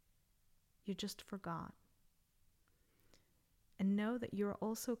you. You just forgot. And know that you're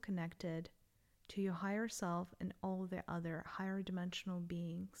also connected to your higher self and all the other higher dimensional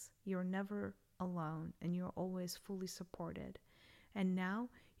beings. You're never alone and you're always fully supported. And now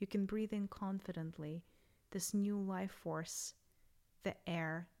you can breathe in confidently this new life force, the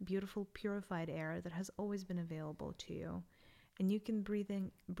air, beautiful purified air that has always been available to you. And you can breathe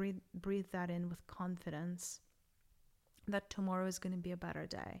that in with confidence that tomorrow is going to be a better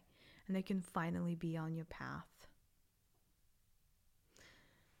day and they can finally be on your path.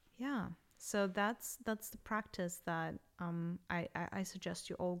 Yeah, so that's the practice that I suggest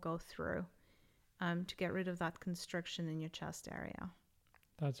you all go through to get rid of that constriction in your chest area.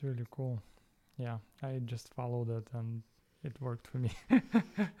 That's really cool. Yeah, I just followed it and it worked for me.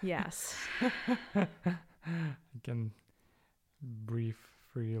 Yes. I can breathe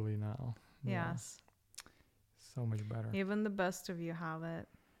freely now. Yes. Yeah. So much better. Even the best of you have it.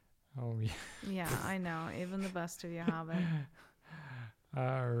 Oh, yeah. Yeah, I know. Even the best of you have it.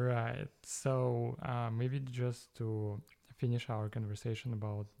 All right. So maybe just to finish our conversation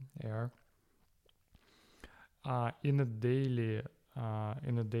about air. In a day-to-day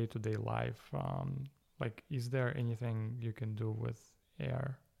life, like, is there anything you can do with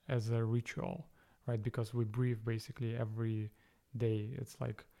air as a ritual, right? Because we breathe basically every day. It's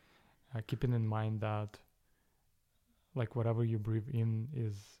like keeping in mind that, like, whatever you breathe in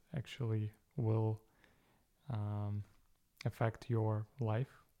is actually will affect your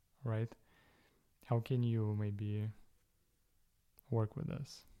life, right? How can you maybe work with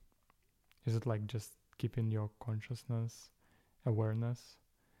this? Is it like just keeping your consciousness, awareness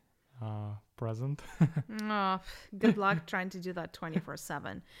present? Oh, good luck trying to do that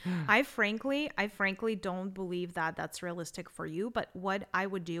 24/7. I frankly don't believe that that's realistic for you, but what I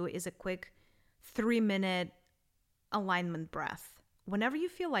would do is a quick 3-minute alignment breath whenever you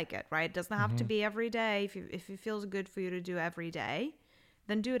feel like it, right? It doesn't have to be every day. If it feels good for you to do every day,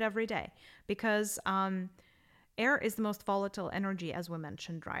 then do it every day, because air is the most volatile energy, as we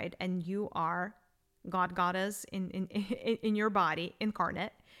mentioned, right? And you are God, goddess in your body,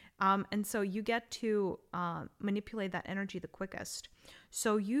 incarnate. And so you get to manipulate that energy the quickest.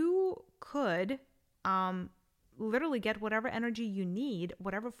 So you could literally get whatever energy you need,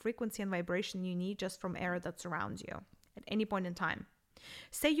 whatever frequency and vibration you need just from air that surrounds you at any point in time.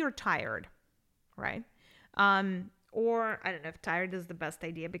 Say you're tired, right? Or I don't know if tired is the best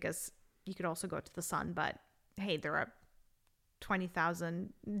idea, because you could also go to the sun, but hey, there are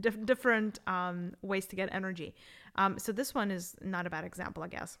 20,000 different ways to get energy. So this one is not a bad example, I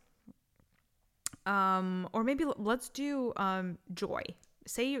guess. Or maybe let's do joy.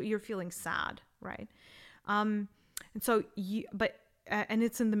 Say you're feeling sad, right? And so and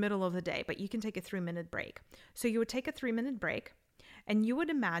it's in the middle of the day, but you can take a 3-minute break. So you would take a 3-minute break, and you would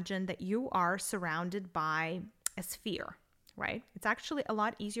imagine that you are surrounded by a sphere, right? It's actually a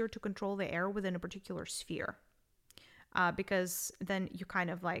lot easier to control the air within a particular sphere, because then you kind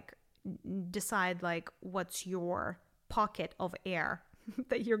of like decide like what's your pocket of air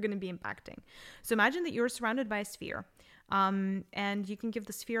that you're going to be impacting. So imagine that you're surrounded by a sphere, and you can give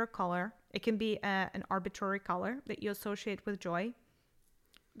the sphere a color. It can be an arbitrary color that you associate with joy.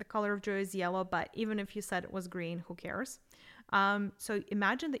 The color of joy is yellow, but even if you said it was green, who cares? So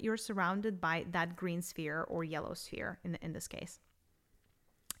imagine that you're surrounded by that green sphere or yellow sphere in this case.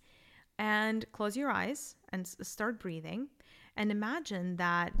 And close your eyes and start breathing. And imagine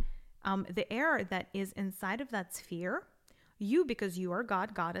that the air that is inside of that sphere, you, because you are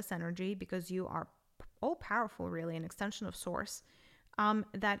God, goddess energy, because you are all powerful, really, an extension of source,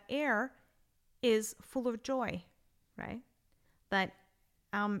 that air is full of joy, right? That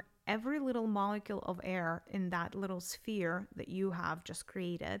every little molecule of air in that little sphere that you have just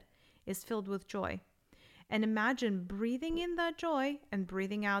created is filled with joy. And imagine breathing in that joy and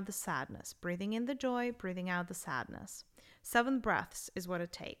breathing out the sadness. Breathing in the joy, breathing out the sadness. 7 breaths is what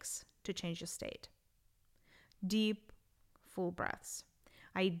it takes to change your state. Deep, full breaths.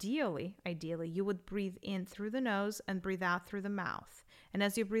 Ideally, you would breathe in through the nose and breathe out through the mouth. And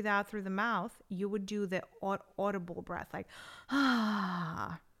as you breathe out through the mouth, you would do the audible breath, like,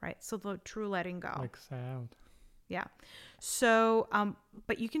 right? So the true letting go. Like sound. Yeah. So,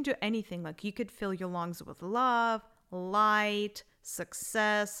 but you can do anything. Like you could fill your lungs with love, light,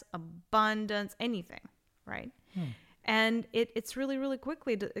 success, abundance, anything, right? And it's really, really quick.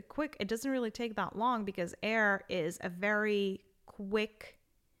 It doesn't really take that long, because air is a very quick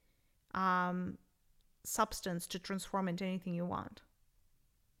substance to transform into anything you want.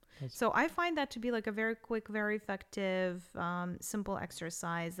 So I find that to be like a very quick, very effective, simple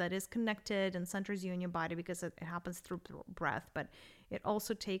exercise that is connected and centers you in your body, because it happens through breath, but it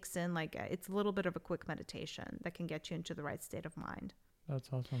also takes in it's a little bit of a quick meditation that can get you into the right state of mind. That's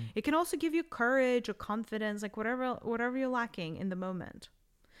awesome. It can also give you courage or confidence, like whatever you're lacking in the moment.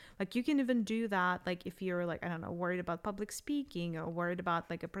 Like you can even do that, like if you're like, I don't know, worried about public speaking or worried about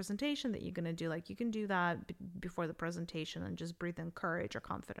like a presentation that you're going to do, like you can do that before the presentation and just breathe in courage or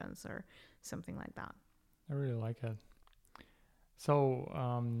confidence or something like that. I really like it. So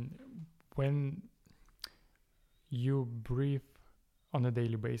when you breathe on a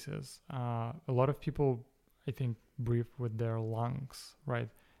daily basis, a lot of people, I think, breathe with their lungs, right?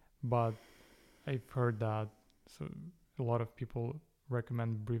 But I've heard that a lot of people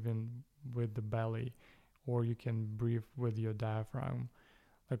recommend breathing with the belly, or you can breathe with your diaphragm.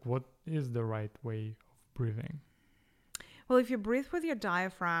 Like, what is the right way of breathing? Well, if you breathe with your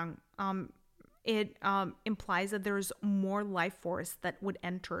diaphragm, it implies that there's more life force that would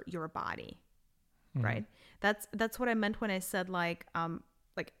enter your body, right? That's what I meant when I said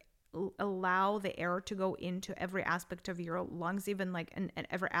allow the air to go into every aspect of your lungs, even and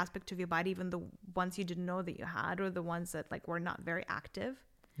every aspect of your body, even the ones you didn't know that you had, or the ones that were not very active.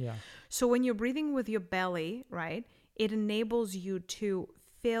 Yeah. So when you're breathing with your belly, right, it enables you to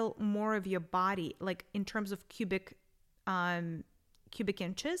fill more of your body, like in terms of cubic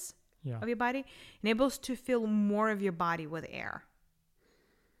inches of your body, enables to fill more of your body with air.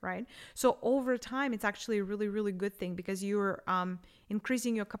 Right? So over time, it's actually a really, really good thing, because you're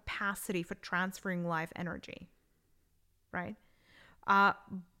increasing your capacity for transferring life energy. Right? I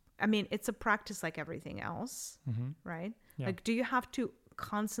mean, it's a practice like everything else, right? Yeah. Like, do you have to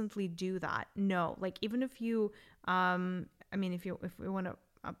constantly do that? No. Like, even if you, if we want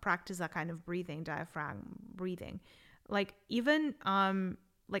to practice that kind of breathing, diaphragm breathing, like even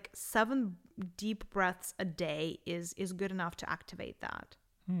 7 deep breaths a day is good enough to activate that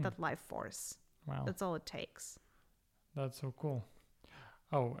life force. Wow. That's all it takes. That's so cool.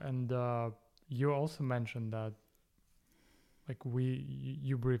 Oh, and you also mentioned that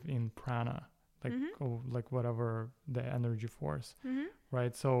you breathe in prana, whatever the energy force,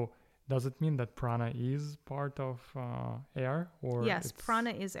 right? So does it mean that prana is part of air, or yes,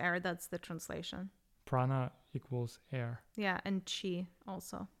 prana is air. That's the translation. Prana equals air. Yeah, and chi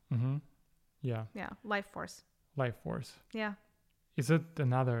also. Yeah. Yeah, life force. Life force. Yeah. Is it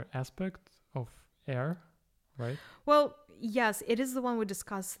another aspect of air, right? Well, yes, it is the one we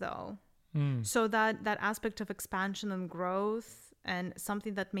discussed though. Mm. So that aspect of expansion and growth and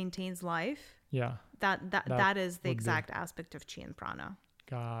something that maintains life, Yeah. that is the would be- exact aspect of chi and prana.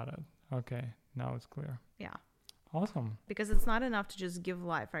 Got it. Okay. Now it's clear. Yeah. Awesome. Because it's not enough to just give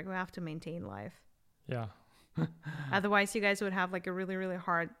life, right? We have to maintain life. Yeah. Otherwise, you guys would have like a really, really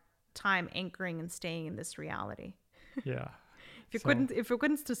hard time anchoring and staying in this reality. Yeah. If you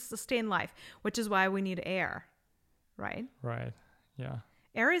couldn't sustain life, which is why we need air, right? Right. Yeah.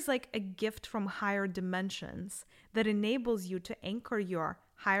 Air is like a gift from higher dimensions that enables you to anchor your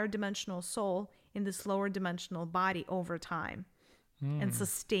higher dimensional soul in this lower dimensional body over time and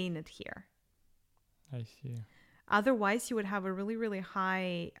sustain it here. I see. Otherwise, you would have a really, really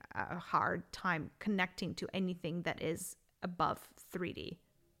hard time connecting to anything that is above 3D,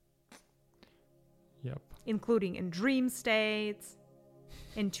 Yep. including in dream states,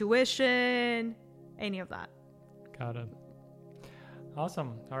 intuition, any of that. Got it.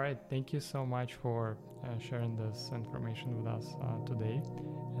 Awesome. All right. Thank you so much for sharing this information with us today.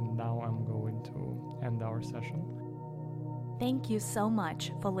 And now I'm going to end our session. Thank you so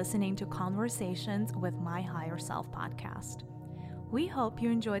much for listening to Conversations with My Higher Self podcast. We hope you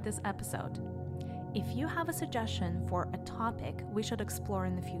enjoyed this episode. If you have a suggestion for a topic we should explore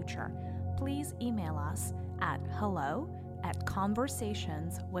in the future, please email us at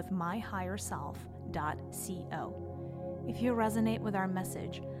hello@conversationswithmyhigherself.co. If you resonate with our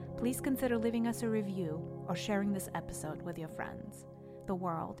message, please consider leaving us a review or sharing this episode with your friends. The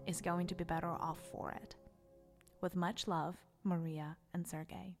world is going to be better off for it. With much love, Maria and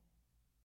Sergey.